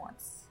Okay. that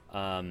once.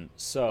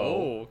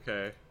 Oh,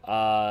 okay.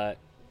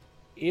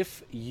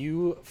 If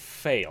you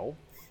fail,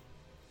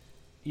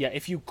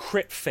 if you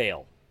crit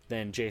fail,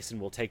 then Jason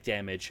will take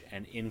damage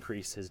and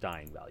increase his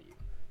dying value.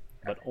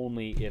 But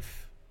only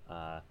if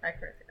I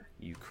crit fail.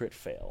 you crit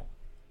fail.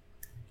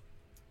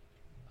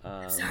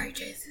 Sorry,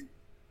 Jason.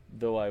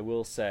 Though I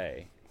will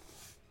say,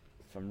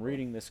 if I'm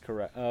reading this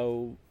correct...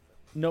 Oh,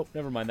 nope,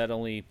 never mind. That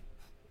only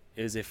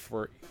is if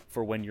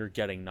for when you're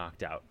getting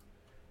knocked out.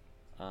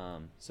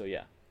 So,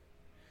 yeah.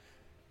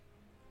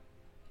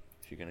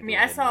 If you're gonna I mean,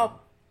 go I ahead saw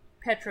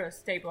Petra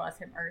stabilize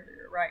him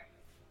earlier, right?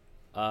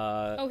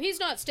 Oh, he's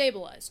not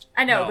stabilized.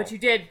 I know, No. but you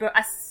did. But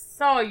I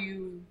saw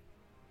you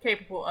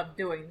capable of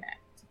doing that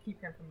to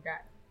keep him from dying.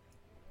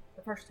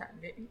 The first time,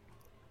 didn't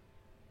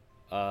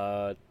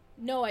you?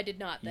 No, I did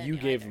not. Then you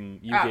gave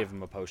either.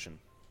 him a potion.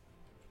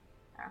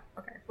 Ah,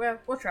 okay. Well,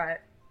 we'll try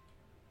it.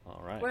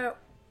 All right. Well,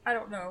 I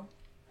don't know.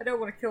 I don't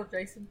want to kill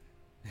Jason.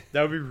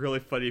 That would be really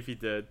funny if he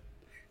did.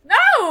 No,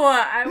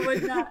 I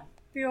would not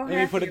feel happy.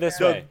 Let me put it this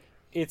about way: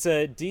 it's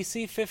a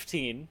DC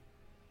 15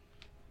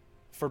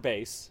 for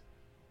base.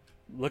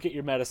 Look at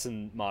your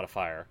medicine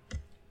modifier,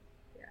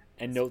 Yeah.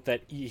 and note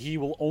that he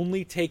will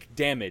only take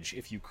damage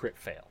if you crit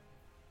fail.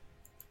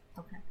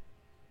 Okay.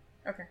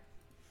 Okay.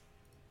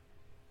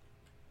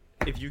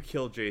 If you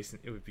kill Jason,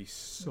 it would be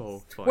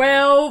so funny.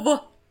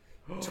 12.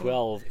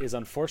 12 is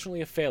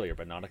unfortunately a failure,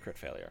 but not a crit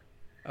failure.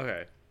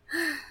 Okay.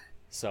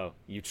 So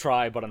you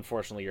try, but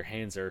unfortunately your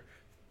hands are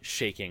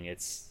shaking.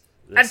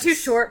 I'm too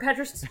short.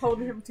 Petra's just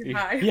holding him too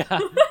high. Yeah,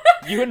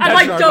 you and I'm, Petra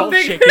like, are both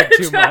dumping shaking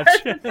too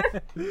Petra.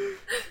 much.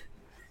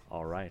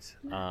 All right.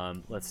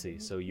 Let's see.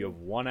 So you have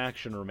one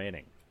action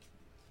remaining.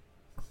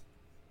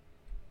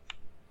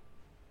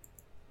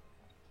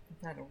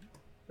 I don't.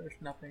 There's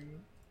nothing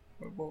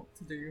I want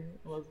to do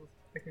unless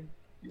I can.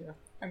 Yeah,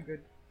 I'm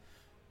good.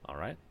 All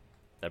right.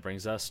 That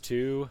brings us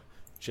to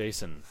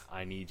Jason.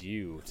 I need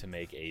you to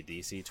make a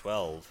DC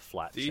 12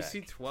 flat check.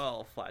 DC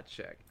 12 flat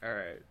check.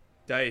 Alright.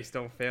 Dice,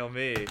 don't fail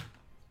me.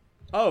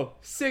 Oh,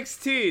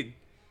 16!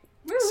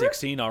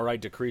 16. All right.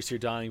 Decrease your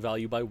dying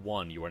value by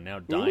 1. You are now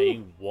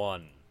dying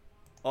 1.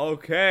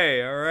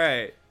 Okay,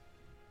 alright.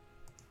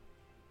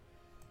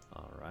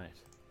 All right.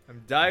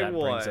 I'm dying That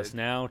 1. brings us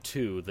now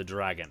to the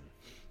dragon,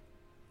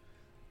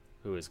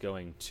 who is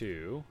going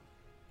to,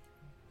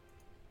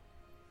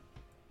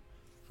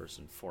 first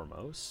and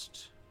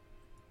foremost,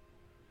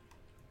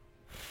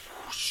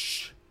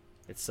 whoosh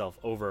itself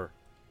over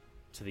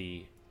to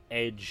the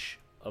edge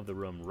of the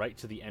room, right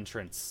to the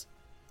entrance,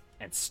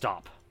 and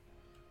stop.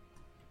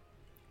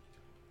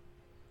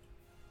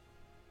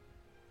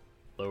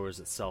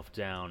 lowers itself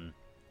down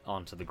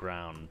onto the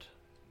ground.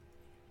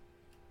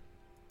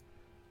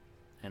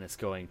 And it's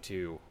going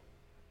to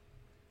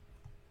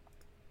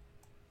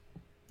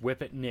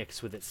whip at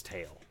Nyx with its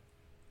tail.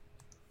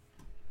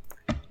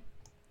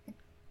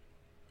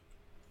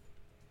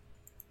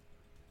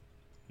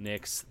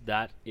 Nyx,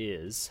 that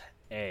is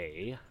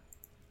a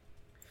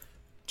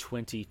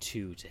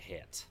 22 to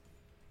hit.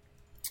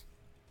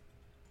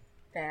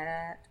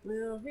 That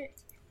will hit.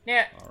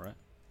 Now, All right.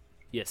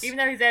 Yes. even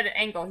though he's at an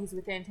angle, he's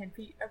within 10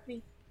 feet of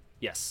me.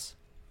 Yes.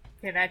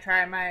 Can I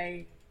try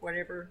my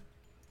whatever?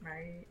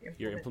 My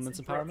Your implements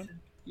interruption? empowerment?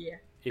 Yeah.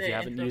 If you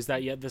haven't used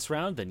that yet this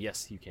round, then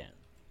yes, you can.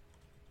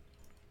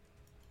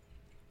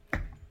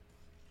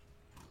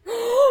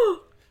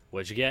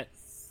 What'd you get?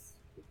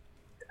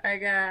 I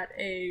got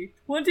a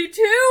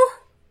 22.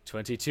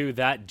 22.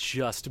 That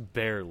just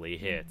barely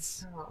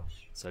hits.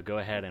 Gosh. So go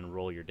ahead and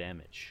roll your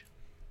damage.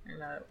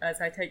 And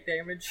as I take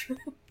damage,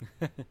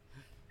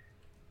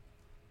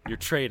 You're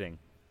trading.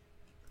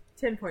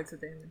 10 points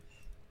of damage.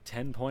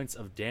 10 points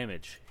of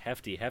damage.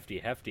 Hefty, hefty,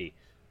 hefty.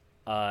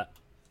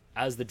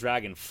 As the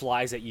dragon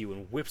flies at you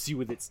and whips you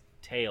with its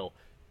tail,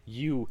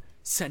 you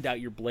send out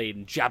your blade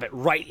and jab it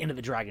right into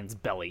the dragon's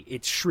belly.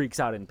 It shrieks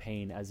out in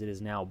pain as it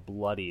is now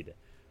bloodied.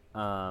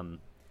 And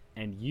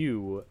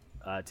you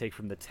take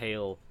from the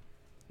tail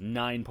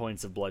 9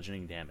 points of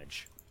bludgeoning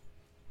damage.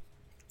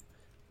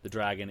 The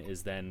dragon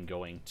is then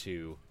going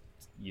to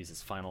use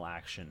its final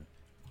action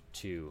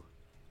to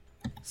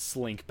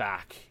slink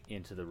back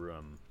into the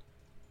room,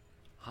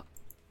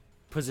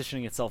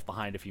 positioning itself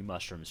behind a few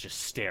mushrooms,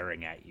 just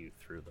staring at you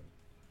through them.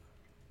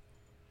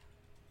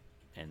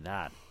 And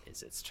that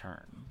is its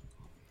turn.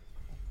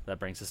 That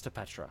brings us to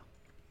Petra.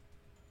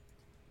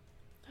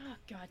 Oh,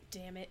 god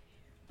damn it.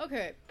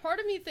 Okay,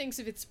 part of me thinks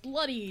if it's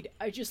bloodied,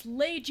 I just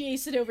lay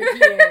Jason over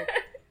here.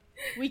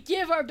 We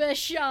give our best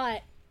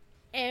shot,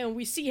 and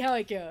we see how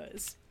it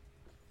goes.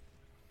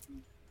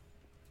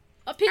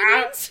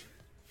 Opinions?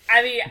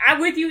 I mean,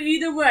 I'm with you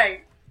either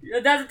way.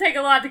 It doesn't take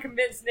a lot to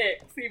convince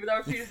Nick, even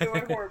though she's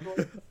doing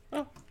horribly.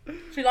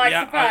 She likes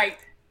Yeah, to fight.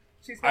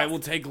 I will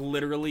take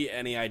literally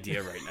any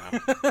idea right now.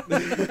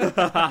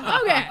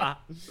 Okay.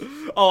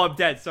 Oh, I'm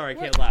dead. Sorry, I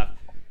can't laugh.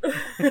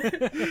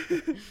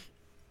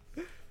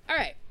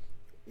 Alright.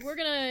 We're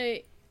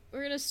gonna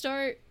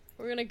start.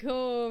 We're gonna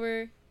go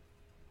over.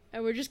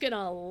 And we're just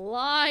gonna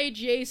lie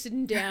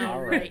Jason down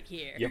All right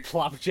here. You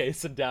plop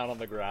Jason down on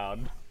the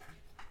ground.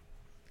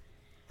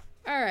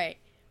 Alright.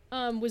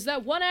 Was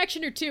that one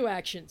action or two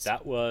actions?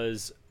 That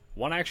was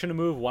one action to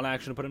move, one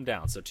action to put him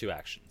down, so 2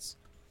 actions.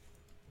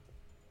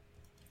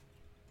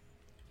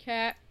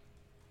 Cat.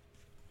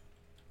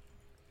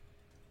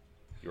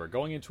 You are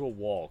going into a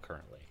wall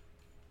currently.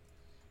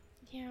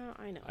 Yeah,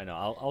 I know. I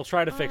know. I'll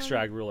try to fix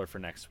Drag Ruler for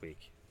next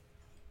week.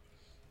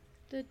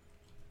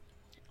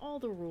 All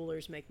the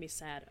rulers make me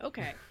sad.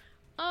 Okay.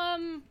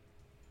 Alright,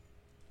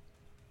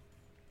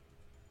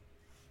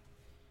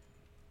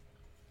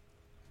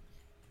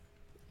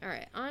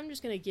 I'm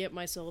just gonna get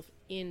myself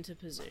into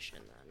position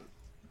then.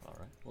 All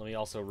right. Let me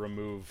also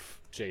remove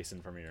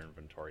Jason from your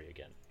inventory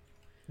again.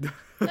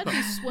 That'd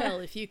be swell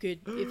if you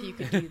could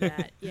do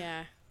that.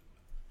 Yeah.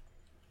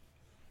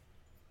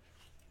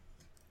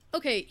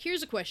 Okay,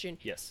 here's a question.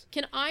 Yes.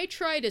 Can I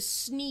try to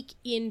sneak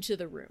into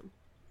the room?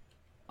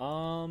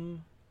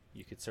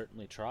 You could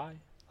certainly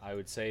try. I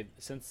would say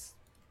since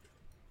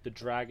the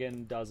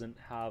dragon doesn't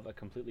have a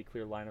completely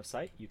clear line of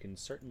sight, you can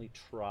certainly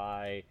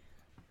try.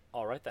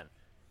 All right then.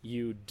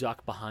 You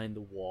duck behind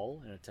the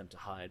wall and attempt to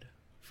hide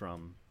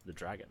from the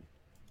dragon.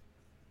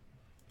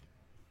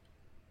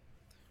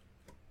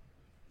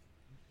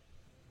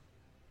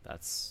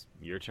 That's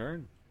your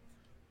turn.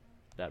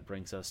 That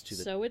brings us to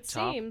the So it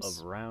top seems.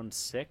 of round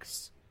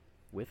 6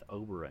 with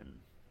Oberyn.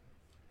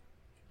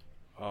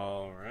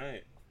 All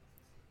right.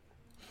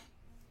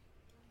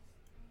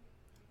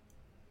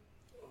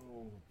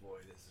 Oh boy,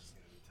 this is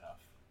gonna be tough.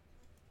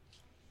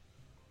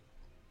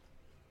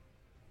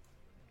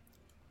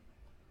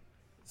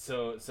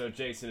 So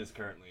Jason is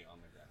currently on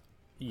the ground.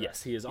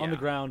 Yes, he is on the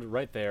ground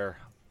right there,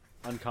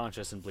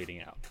 unconscious and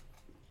bleeding out.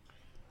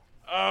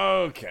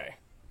 Okay.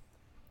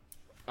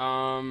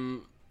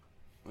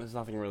 There's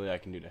nothing really I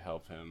can do to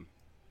help him.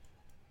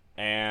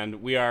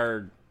 And we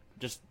are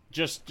just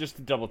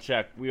to double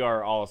check, we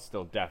are all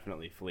still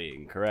definitely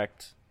fleeing,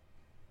 correct?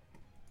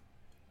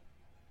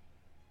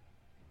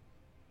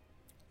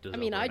 Does I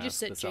mean, I Oberyn just ask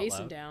set this out Jason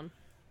loud? down.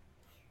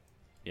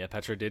 Yeah,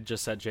 Petra did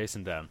just set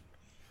Jason down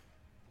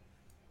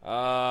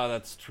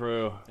That's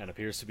true. and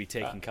appears to be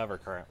taking cover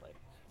currently,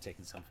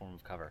 taking some form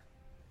of cover.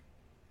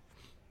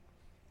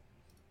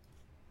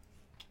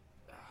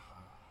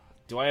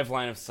 Do I have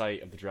line of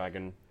sight of the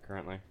dragon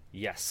currently?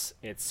 Yes,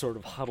 it's sort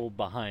of huddled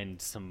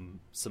behind some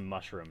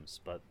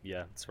mushrooms, but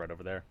yeah, it's right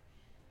over there.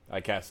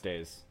 I cast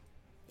Daze.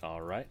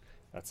 All right,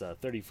 that's a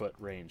 30-foot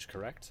range,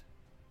 correct?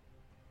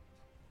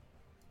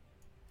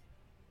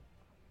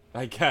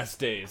 I cast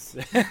Daze.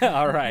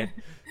 All right.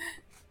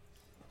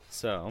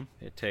 So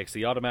it takes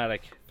the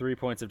automatic 3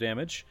 points of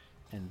damage,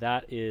 and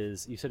that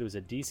is, you said it was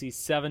a DC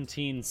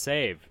 17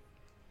 save.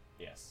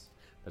 Yes.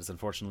 That is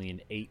unfortunately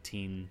an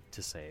 18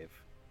 to save.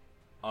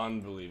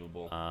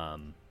 Unbelievable.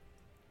 I'm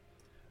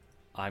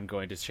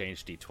going to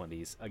change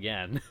d20s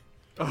again.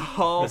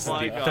 Oh This is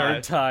my the god.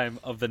 third time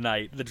of the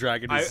night. The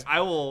dragon is...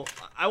 I will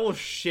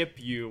ship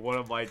you one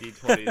of my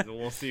d20s and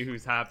we'll see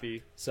who's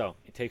happy. So,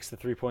 it takes the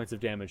 3 points of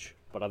damage,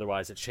 but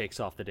otherwise it shakes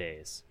off the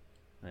daze.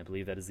 And I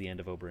believe that is the end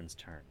of Oberon's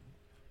turn.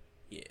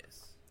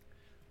 Yes.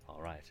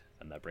 Alright,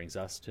 and that brings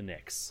us to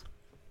Nyx.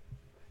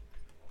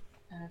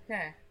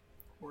 Okay.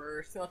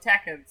 We're still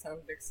attacking, so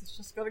Nyx is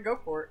just gonna go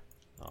for it.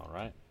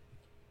 Alright.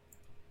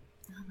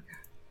 Oh my god.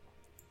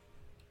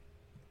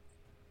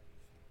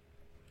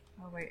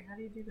 Oh wait, how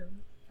do you do the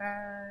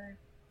 5,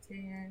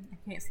 10? I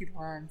can't see the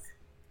lines.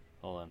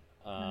 Hold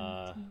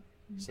on.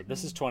 So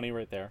this is 20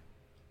 right there.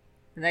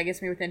 And that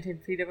gets me within 10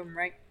 feet of him,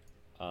 right?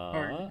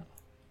 Or-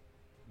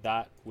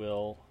 That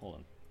will... Hold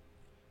on.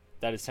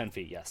 That is 10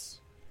 feet,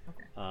 yes.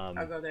 Okay. I'll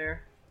go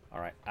there.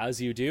 Alright,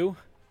 as you do,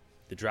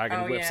 the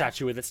dragon whips yeah. at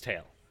you with its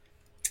tail.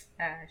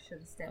 I should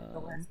have stepped the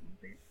lines a little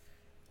bit.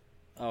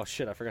 Oh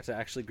shit, I forgot to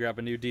actually grab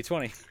a new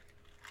d20.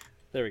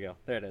 There we go.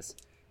 There it is.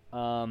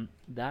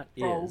 That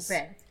Roll is...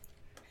 back.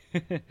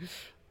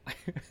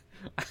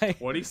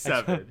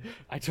 27.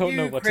 I don't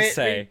know You what to crit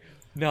say.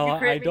 me. No, You I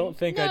crit me. don't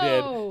think I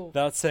No. did.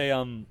 That's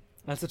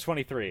a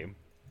 23. Oh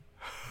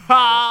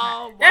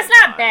my That's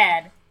God. not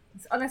bad.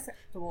 It's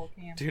unacceptable,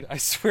 Cam. Dude, I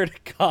swear to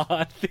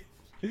God,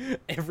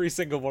 every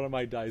single one of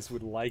my dice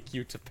would like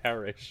you to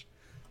perish.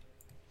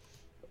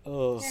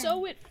 Ugh.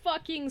 So it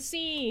fucking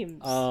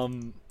seems.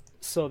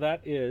 So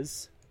that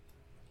is...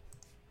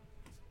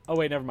 Oh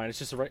wait, never mind. It's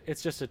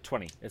just a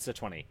 20. It's a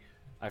 20.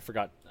 I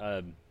forgot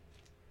that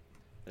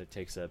it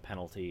takes a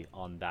penalty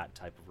on that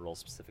type of roll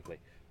specifically.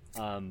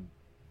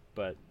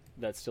 But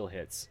that still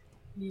hits.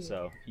 Yeah.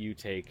 So you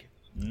take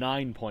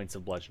 9 points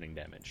of bludgeoning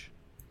damage.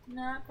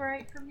 Not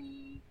great for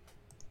me.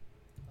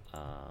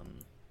 All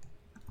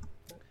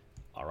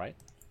right.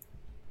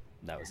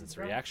 That was its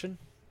reaction.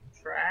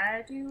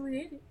 Try to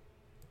hit it.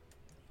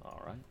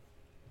 All right.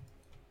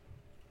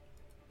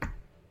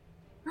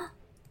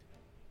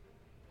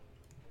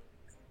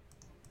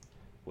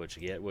 What'd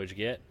you get? What'd you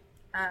get?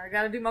 I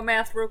gotta do my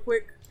math real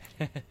quick.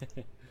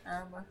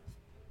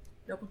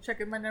 Double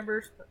checking my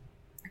numbers, but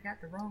I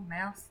got the wrong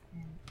mouse,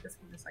 and this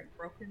one is like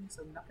broken,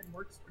 so nothing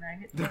works when I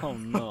hit it. Oh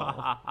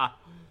no.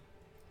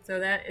 So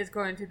that is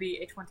going to be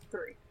a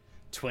 23.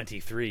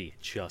 23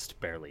 just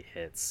barely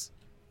hits.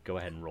 Go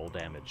ahead and roll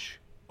damage.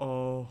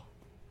 Oh.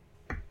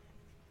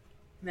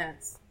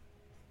 Let's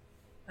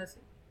see.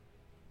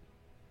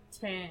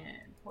 10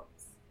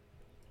 points.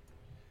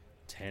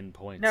 10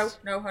 points.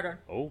 No, hold on.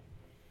 Oh,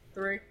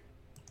 3,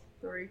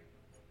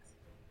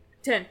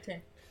 10.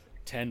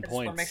 10 just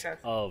wanna make points sure.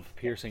 of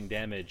piercing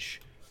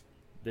damage.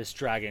 This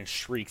dragon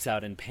shrieks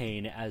out in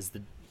pain as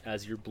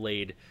your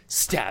blade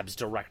stabs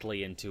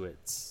directly into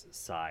its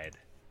side.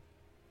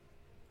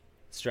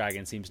 This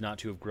dragon seems not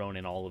to have grown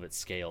in all of its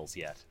scales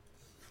yet.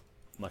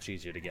 Much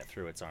easier to get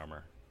through its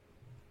armor.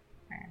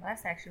 Alright,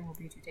 last action will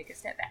be to take a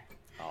step back.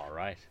 All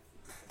right.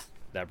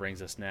 That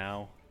brings us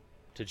now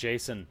to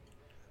Jason.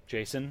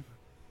 Jason,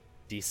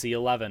 DC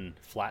 11,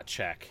 flat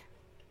check.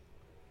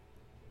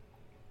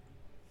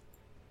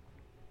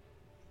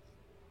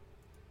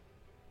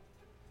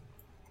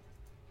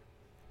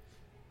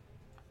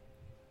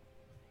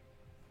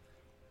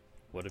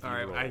 What have you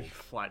Alright, rolled? I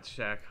flat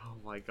check. Oh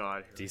my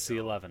god. Here we DC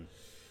go. 11.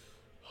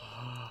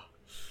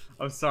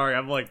 I'm sorry,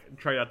 I'm like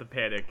trying not to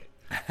panic.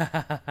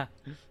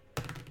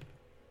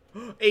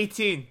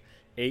 18.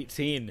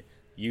 18.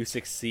 You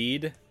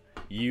succeed.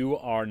 You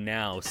are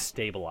now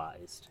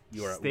stabilized.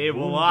 You are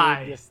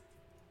Stabilized.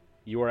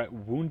 You are at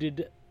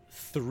wounded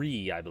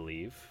 3, I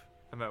believe.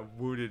 I'm at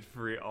wounded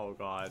free. Oh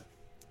god.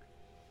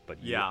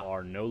 But you Yeah.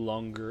 are no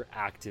longer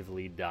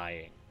actively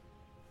dying.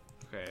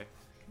 Okay.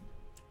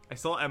 I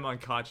still am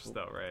unconscious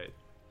though,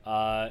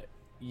 right?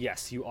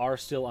 Yes, you are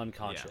still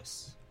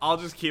unconscious. I'll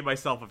just keep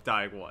myself of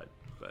dying one.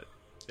 But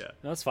yeah.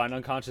 No, that's fine.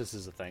 Unconscious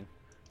is a thing.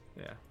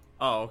 Yeah.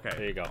 Oh, okay.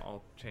 There you go.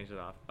 I'll change it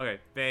off. Okay,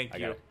 thank I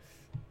you. got it.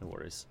 No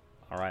worries.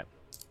 All right.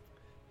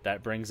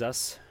 That brings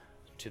us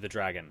to the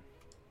dragon,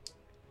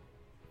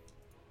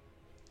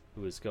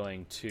 who is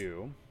going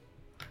to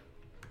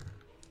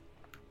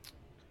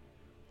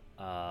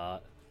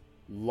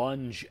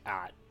lunge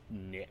at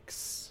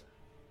Nyx.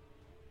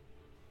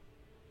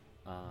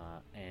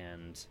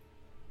 And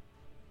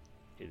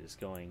it is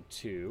going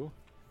to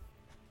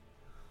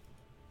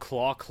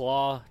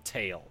claw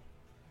tail.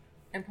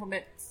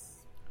 Implements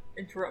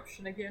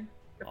interruption again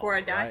before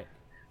I die.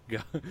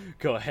 Alright.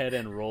 Go ahead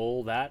and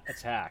roll that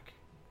attack.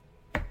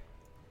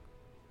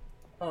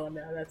 Oh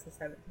no, that's a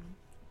 17.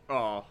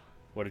 Oh.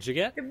 What did you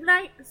get? Good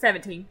night,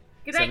 17.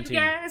 Good night, 17. you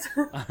guys.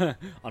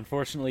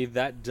 Unfortunately,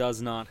 that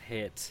does not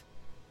hit.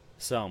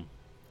 So,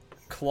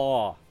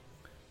 claw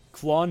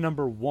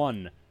number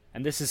 1,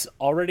 and this is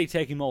already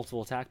taking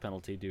multiple attack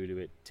penalty due to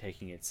it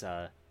taking its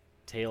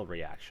tail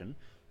reaction.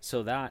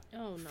 So that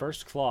Oh, no.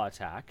 first claw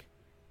attack,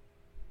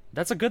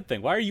 that's a good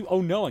thing. Why are you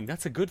oh-knowing?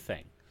 That's a good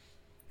thing.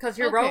 Because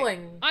you're Okay,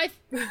 rolling.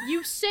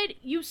 You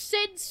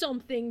said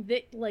something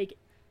that like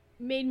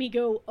made me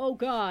go, oh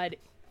god.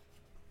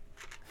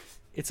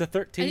 It's a I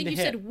 13 think to you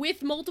hit. said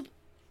with multiple.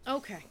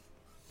 Okay.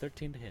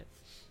 13 to hit.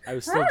 I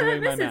was still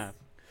doing my math.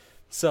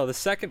 So the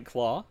second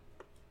claw,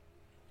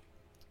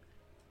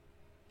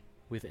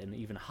 with an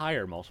even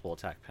higher multiple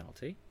attack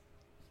penalty,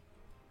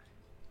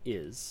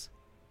 is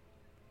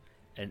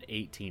an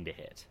 18 to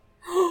hit.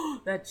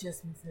 That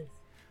just misses.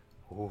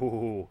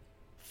 Ooh.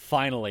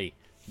 Finally,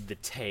 the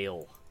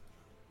tail.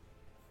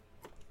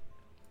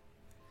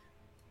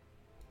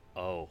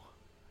 Oh,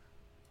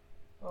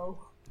 Oh.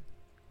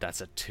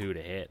 that's a 2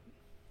 to hit.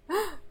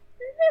 It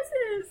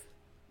misses.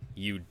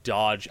 You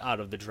dodge out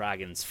of the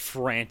dragon's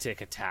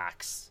frantic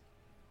attacks.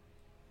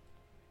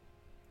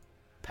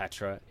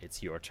 Petra,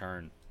 it's your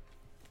turn.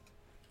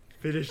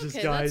 Finish this,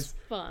 Okay, guys.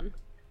 that's fun.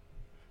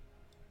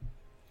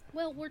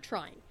 Well, we're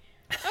trying.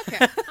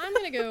 Okay, I'm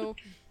gonna go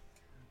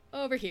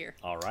over here.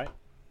 All right.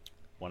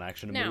 One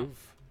action to Now.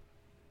 move.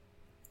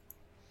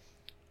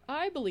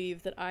 I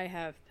believe that I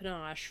have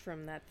panache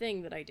from that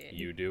thing that I did.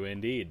 You do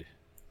indeed.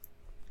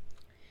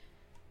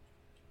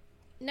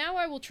 Now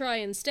I will try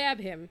and stab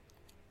him.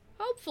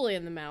 Hopefully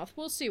in the mouth.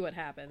 We'll see what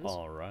happens.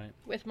 All right.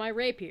 With my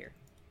rapier.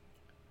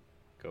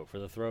 Go for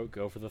the throat.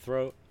 Go for the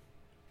throat.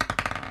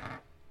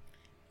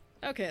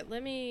 Okay,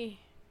 let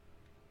me...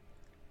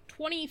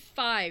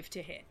 25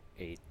 to hit.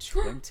 A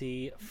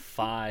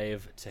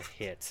 25 to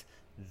hit.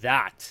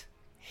 That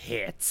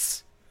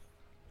hits.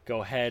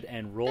 Go ahead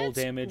and roll That's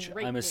damage.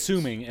 great I'm news.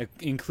 assuming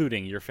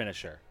including your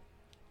finisher.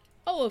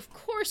 Oh, of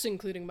course,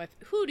 including my...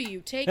 Who do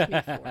you take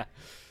me for?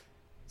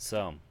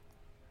 So,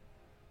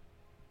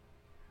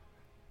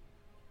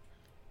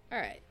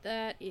 Alright,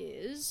 that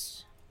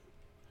is...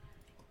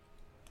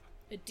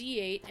 a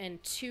d8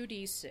 and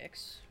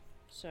 2d6.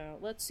 So,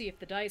 let's see if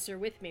the dice are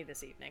with me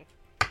this evening.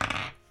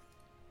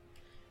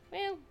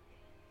 Well...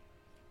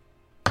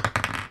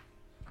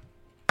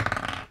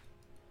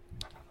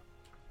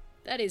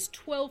 That is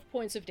 12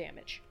 points of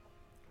damage.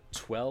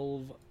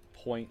 12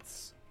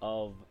 points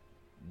of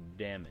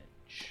damage.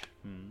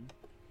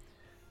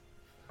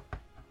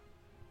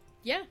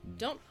 Yeah,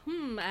 don't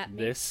at me.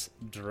 This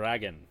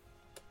dragon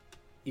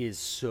is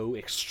so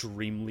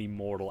extremely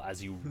mortal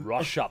as you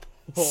rush up,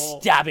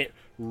 stab it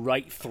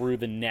right through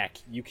the neck.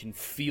 You can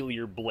feel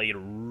your blade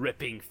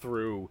ripping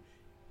through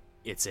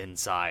its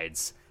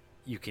insides.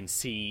 You can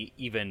see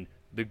even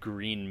the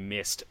green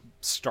mist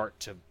start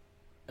to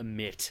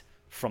emit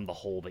from the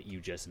hole that you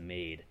just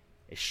made.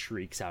 It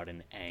shrieks out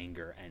in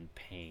anger and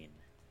pain.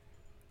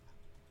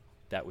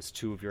 That was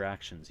 2 of your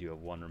actions. You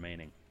have 1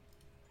 remaining.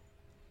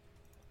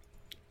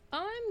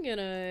 I'm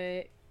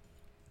gonna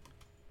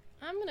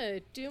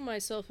do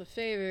myself a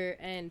favor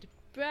and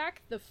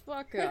back the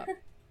fuck up.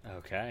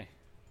 Okay.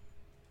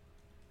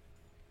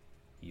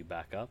 You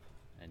back up,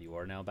 and you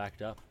are now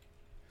backed up.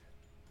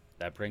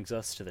 That brings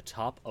us to the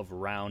top of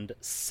round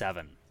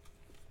 7.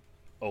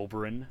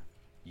 Oberyn,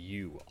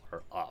 you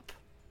are up.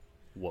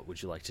 What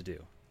would you like to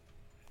do?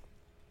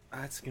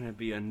 That's gonna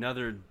be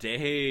another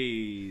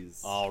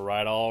daze. All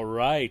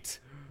right.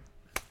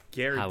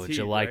 Guaranteed, How would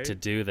you like right? to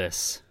do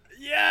this?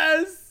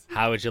 Yes!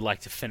 How would you like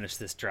to finish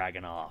this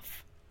dragon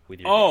off with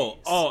your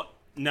daze?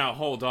 Now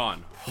hold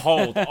on.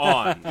 Hold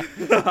on.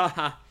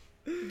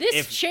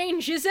 This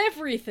changes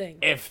everything.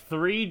 If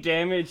 3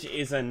 damage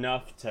is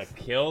enough to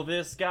kill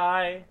this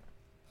guy,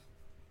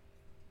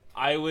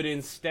 I would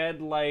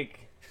instead like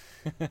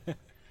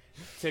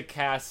to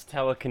cast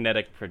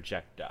telekinetic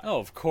projectile. Oh,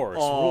 of course.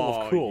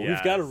 Rule of cool. yes.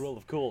 We've got a rule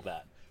of cool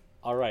that.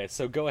 All right,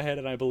 so go ahead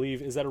and I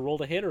believe, is that a roll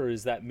to hit or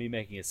is that me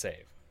making a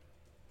save?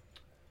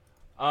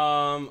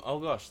 Oh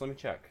gosh, let me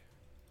check.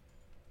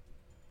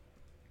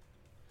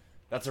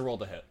 That's a roll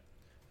to hit.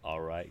 All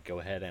right, go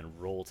ahead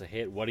and roll to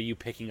hit. What are you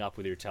picking up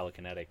with your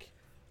telekinetic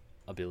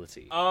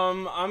ability?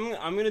 I'm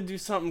gonna do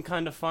something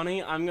kind of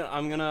funny. I'm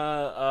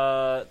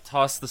gonna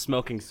toss the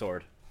smoking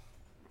sword.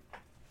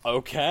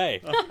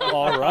 Okay.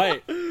 All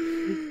right.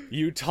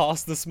 You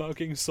toss the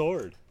smoking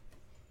sword.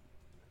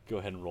 Go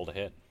ahead and roll to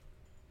hit.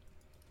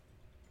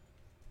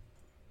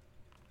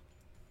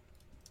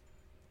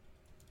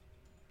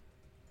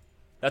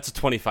 That's a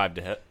 25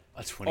 to hit.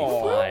 A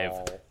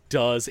 25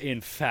 does, in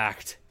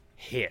fact,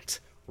 hit.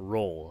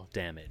 Roll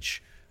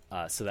damage.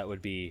 So that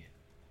would be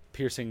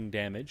piercing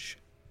damage.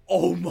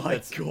 Oh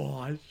my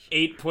gosh.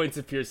 8 points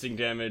of piercing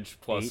damage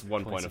plus 8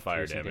 1 points point of fire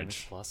piercing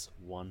damage. plus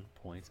 1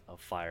 point of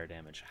fire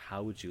damage.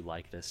 How would you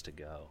like this to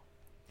go?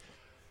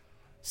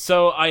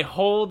 So I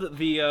hold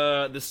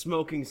the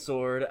smoking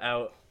sword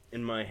out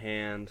in my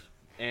hand,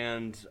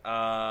 and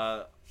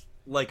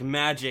like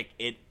magic,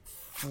 it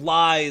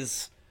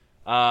flies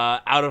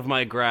out of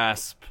my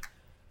grasp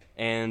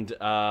and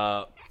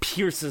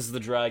pierces the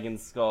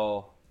dragon's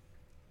skull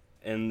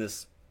in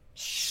this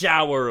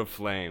shower of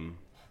flame.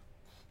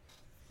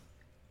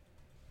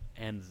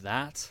 And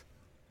that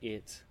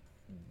it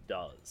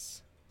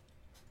does.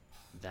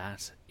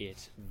 That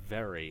it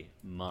very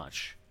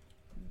much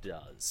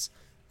does.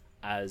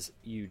 As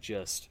you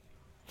just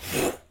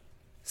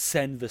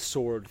send the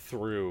sword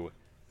through,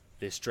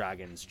 this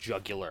dragon's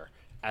jugular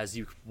as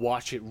you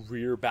watch it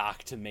rear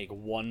back to make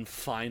one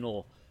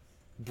final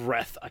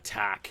breath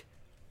attack.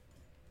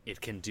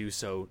 It can do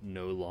so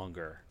no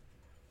longer,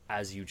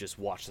 as you just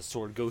watch the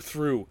sword go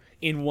through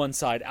in one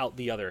side, out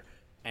the other,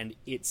 and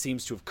it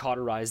seems to have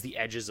cauterized the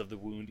edges of the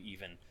wound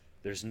even.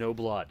 There's no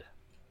blood.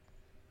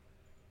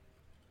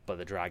 But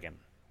the dragon...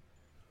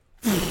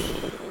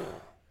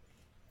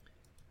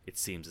 It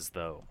seems as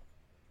though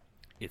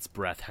its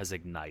breath has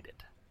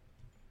ignited,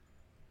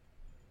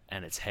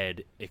 and its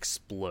head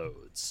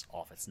explodes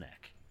off its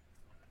neck.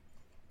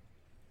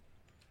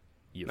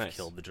 You've Nice.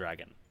 killed the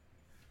dragon.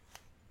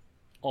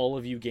 All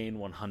of you gain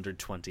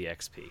 120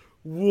 XP.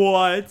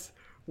 What?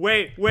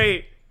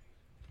 Wait.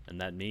 And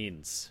that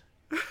means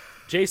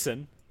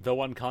Jason,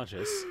 though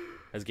unconscious,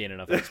 has gained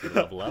enough XP to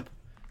level up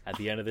at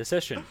the end of the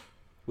session,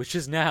 which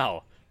is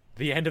now.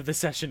 The end of the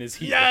session is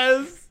here.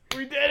 Yes!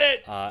 We did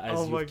it! As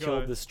Oh my you've killed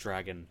God. this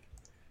dragon,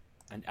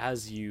 and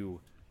as you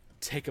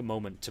take a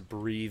moment to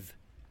breathe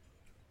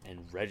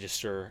and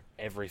register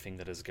everything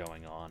that is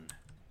going on,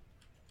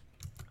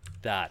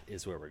 that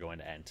is where we're going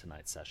to end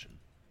tonight's session.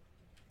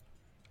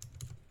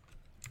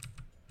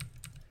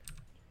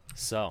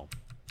 So,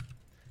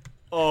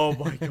 Oh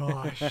my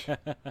gosh.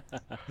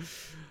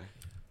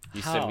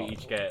 You said we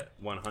each get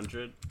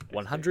 100?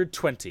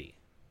 120.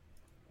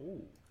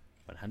 Ooh,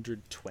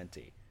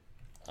 120.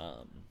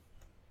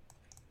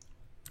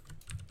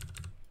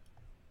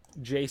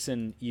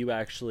 Jason, you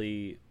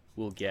actually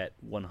will get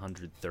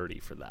 130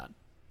 for that.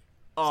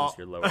 Oh. Since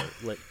you're lower,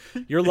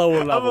 you're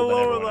lower level I'm a than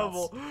lower everyone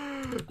level.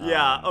 else.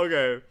 Yeah,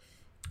 okay.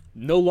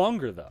 No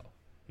longer though.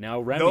 Now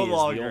Remy No is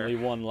longer. the only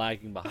one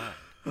lagging behind.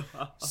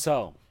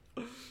 So,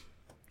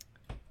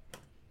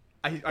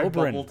 I Oberyn.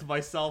 bubbled to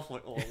myself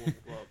like, oh,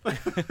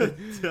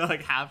 to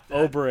like half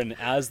that. Oberyn,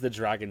 as the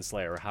Dragon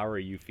Slayer, how are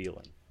you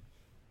feeling?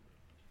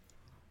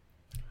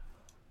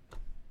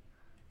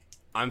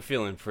 I'm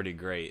feeling pretty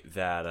great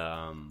that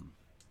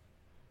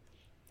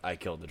I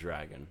killed the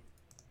dragon.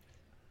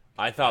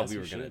 I thought As we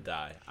you were going to should.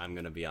 die. I'm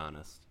going to be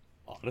honest.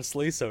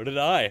 Honestly, so did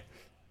I.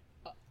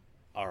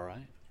 All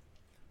right.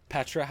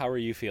 Petra, how are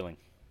you feeling?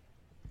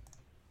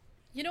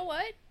 You know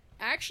what?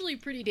 Actually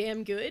pretty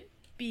damn good,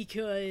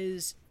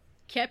 because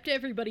kept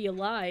everybody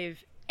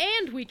alive,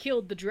 and we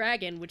killed the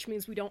dragon, which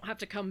means we don't have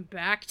to come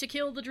back to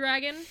kill the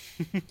dragon.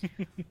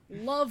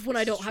 Love when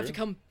I don't have to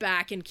come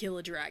back and kill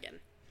a dragon.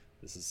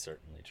 This is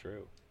certainly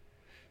true.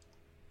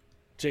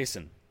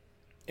 Jason,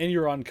 in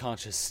your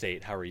unconscious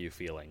state, how are you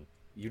feeling?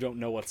 You don't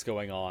know what's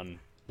going on.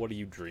 What are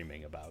you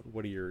dreaming about?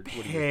 What are your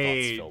thoughts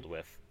Pain. filled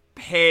with?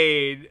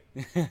 Pain.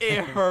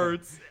 It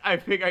hurts. I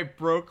think I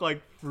broke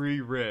like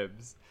 3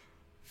 ribs.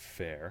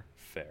 Fair.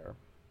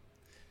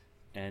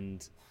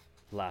 And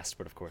last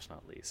but of course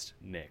not least,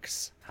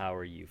 Nyx, how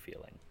are you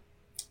feeling?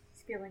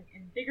 He's feeling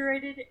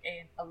invigorated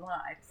and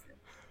alive.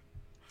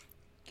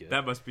 Good.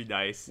 That must be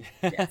nice.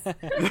 Yes.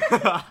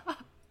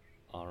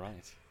 All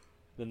right.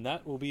 Then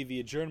that will be the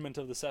adjournment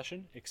of the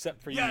session,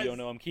 except for Yes! you,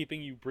 Yono. I'm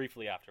keeping you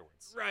briefly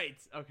afterwards. Right.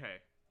 Okay.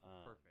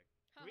 Perfect.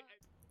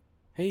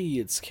 Hey,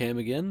 it's Cam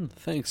again.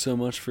 Thanks so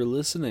much for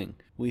listening.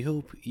 We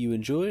hope you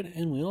enjoyed,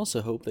 and we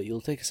also hope that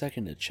you'll take a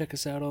second to check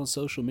us out on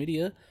social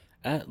media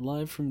at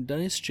Live from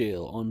Dice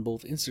Jail on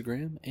both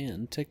Instagram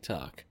and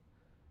TikTok.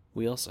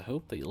 We also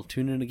hope that you'll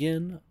tune in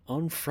again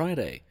on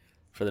Friday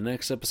for the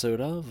next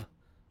episode of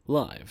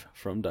Live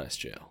from Dice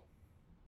Jail.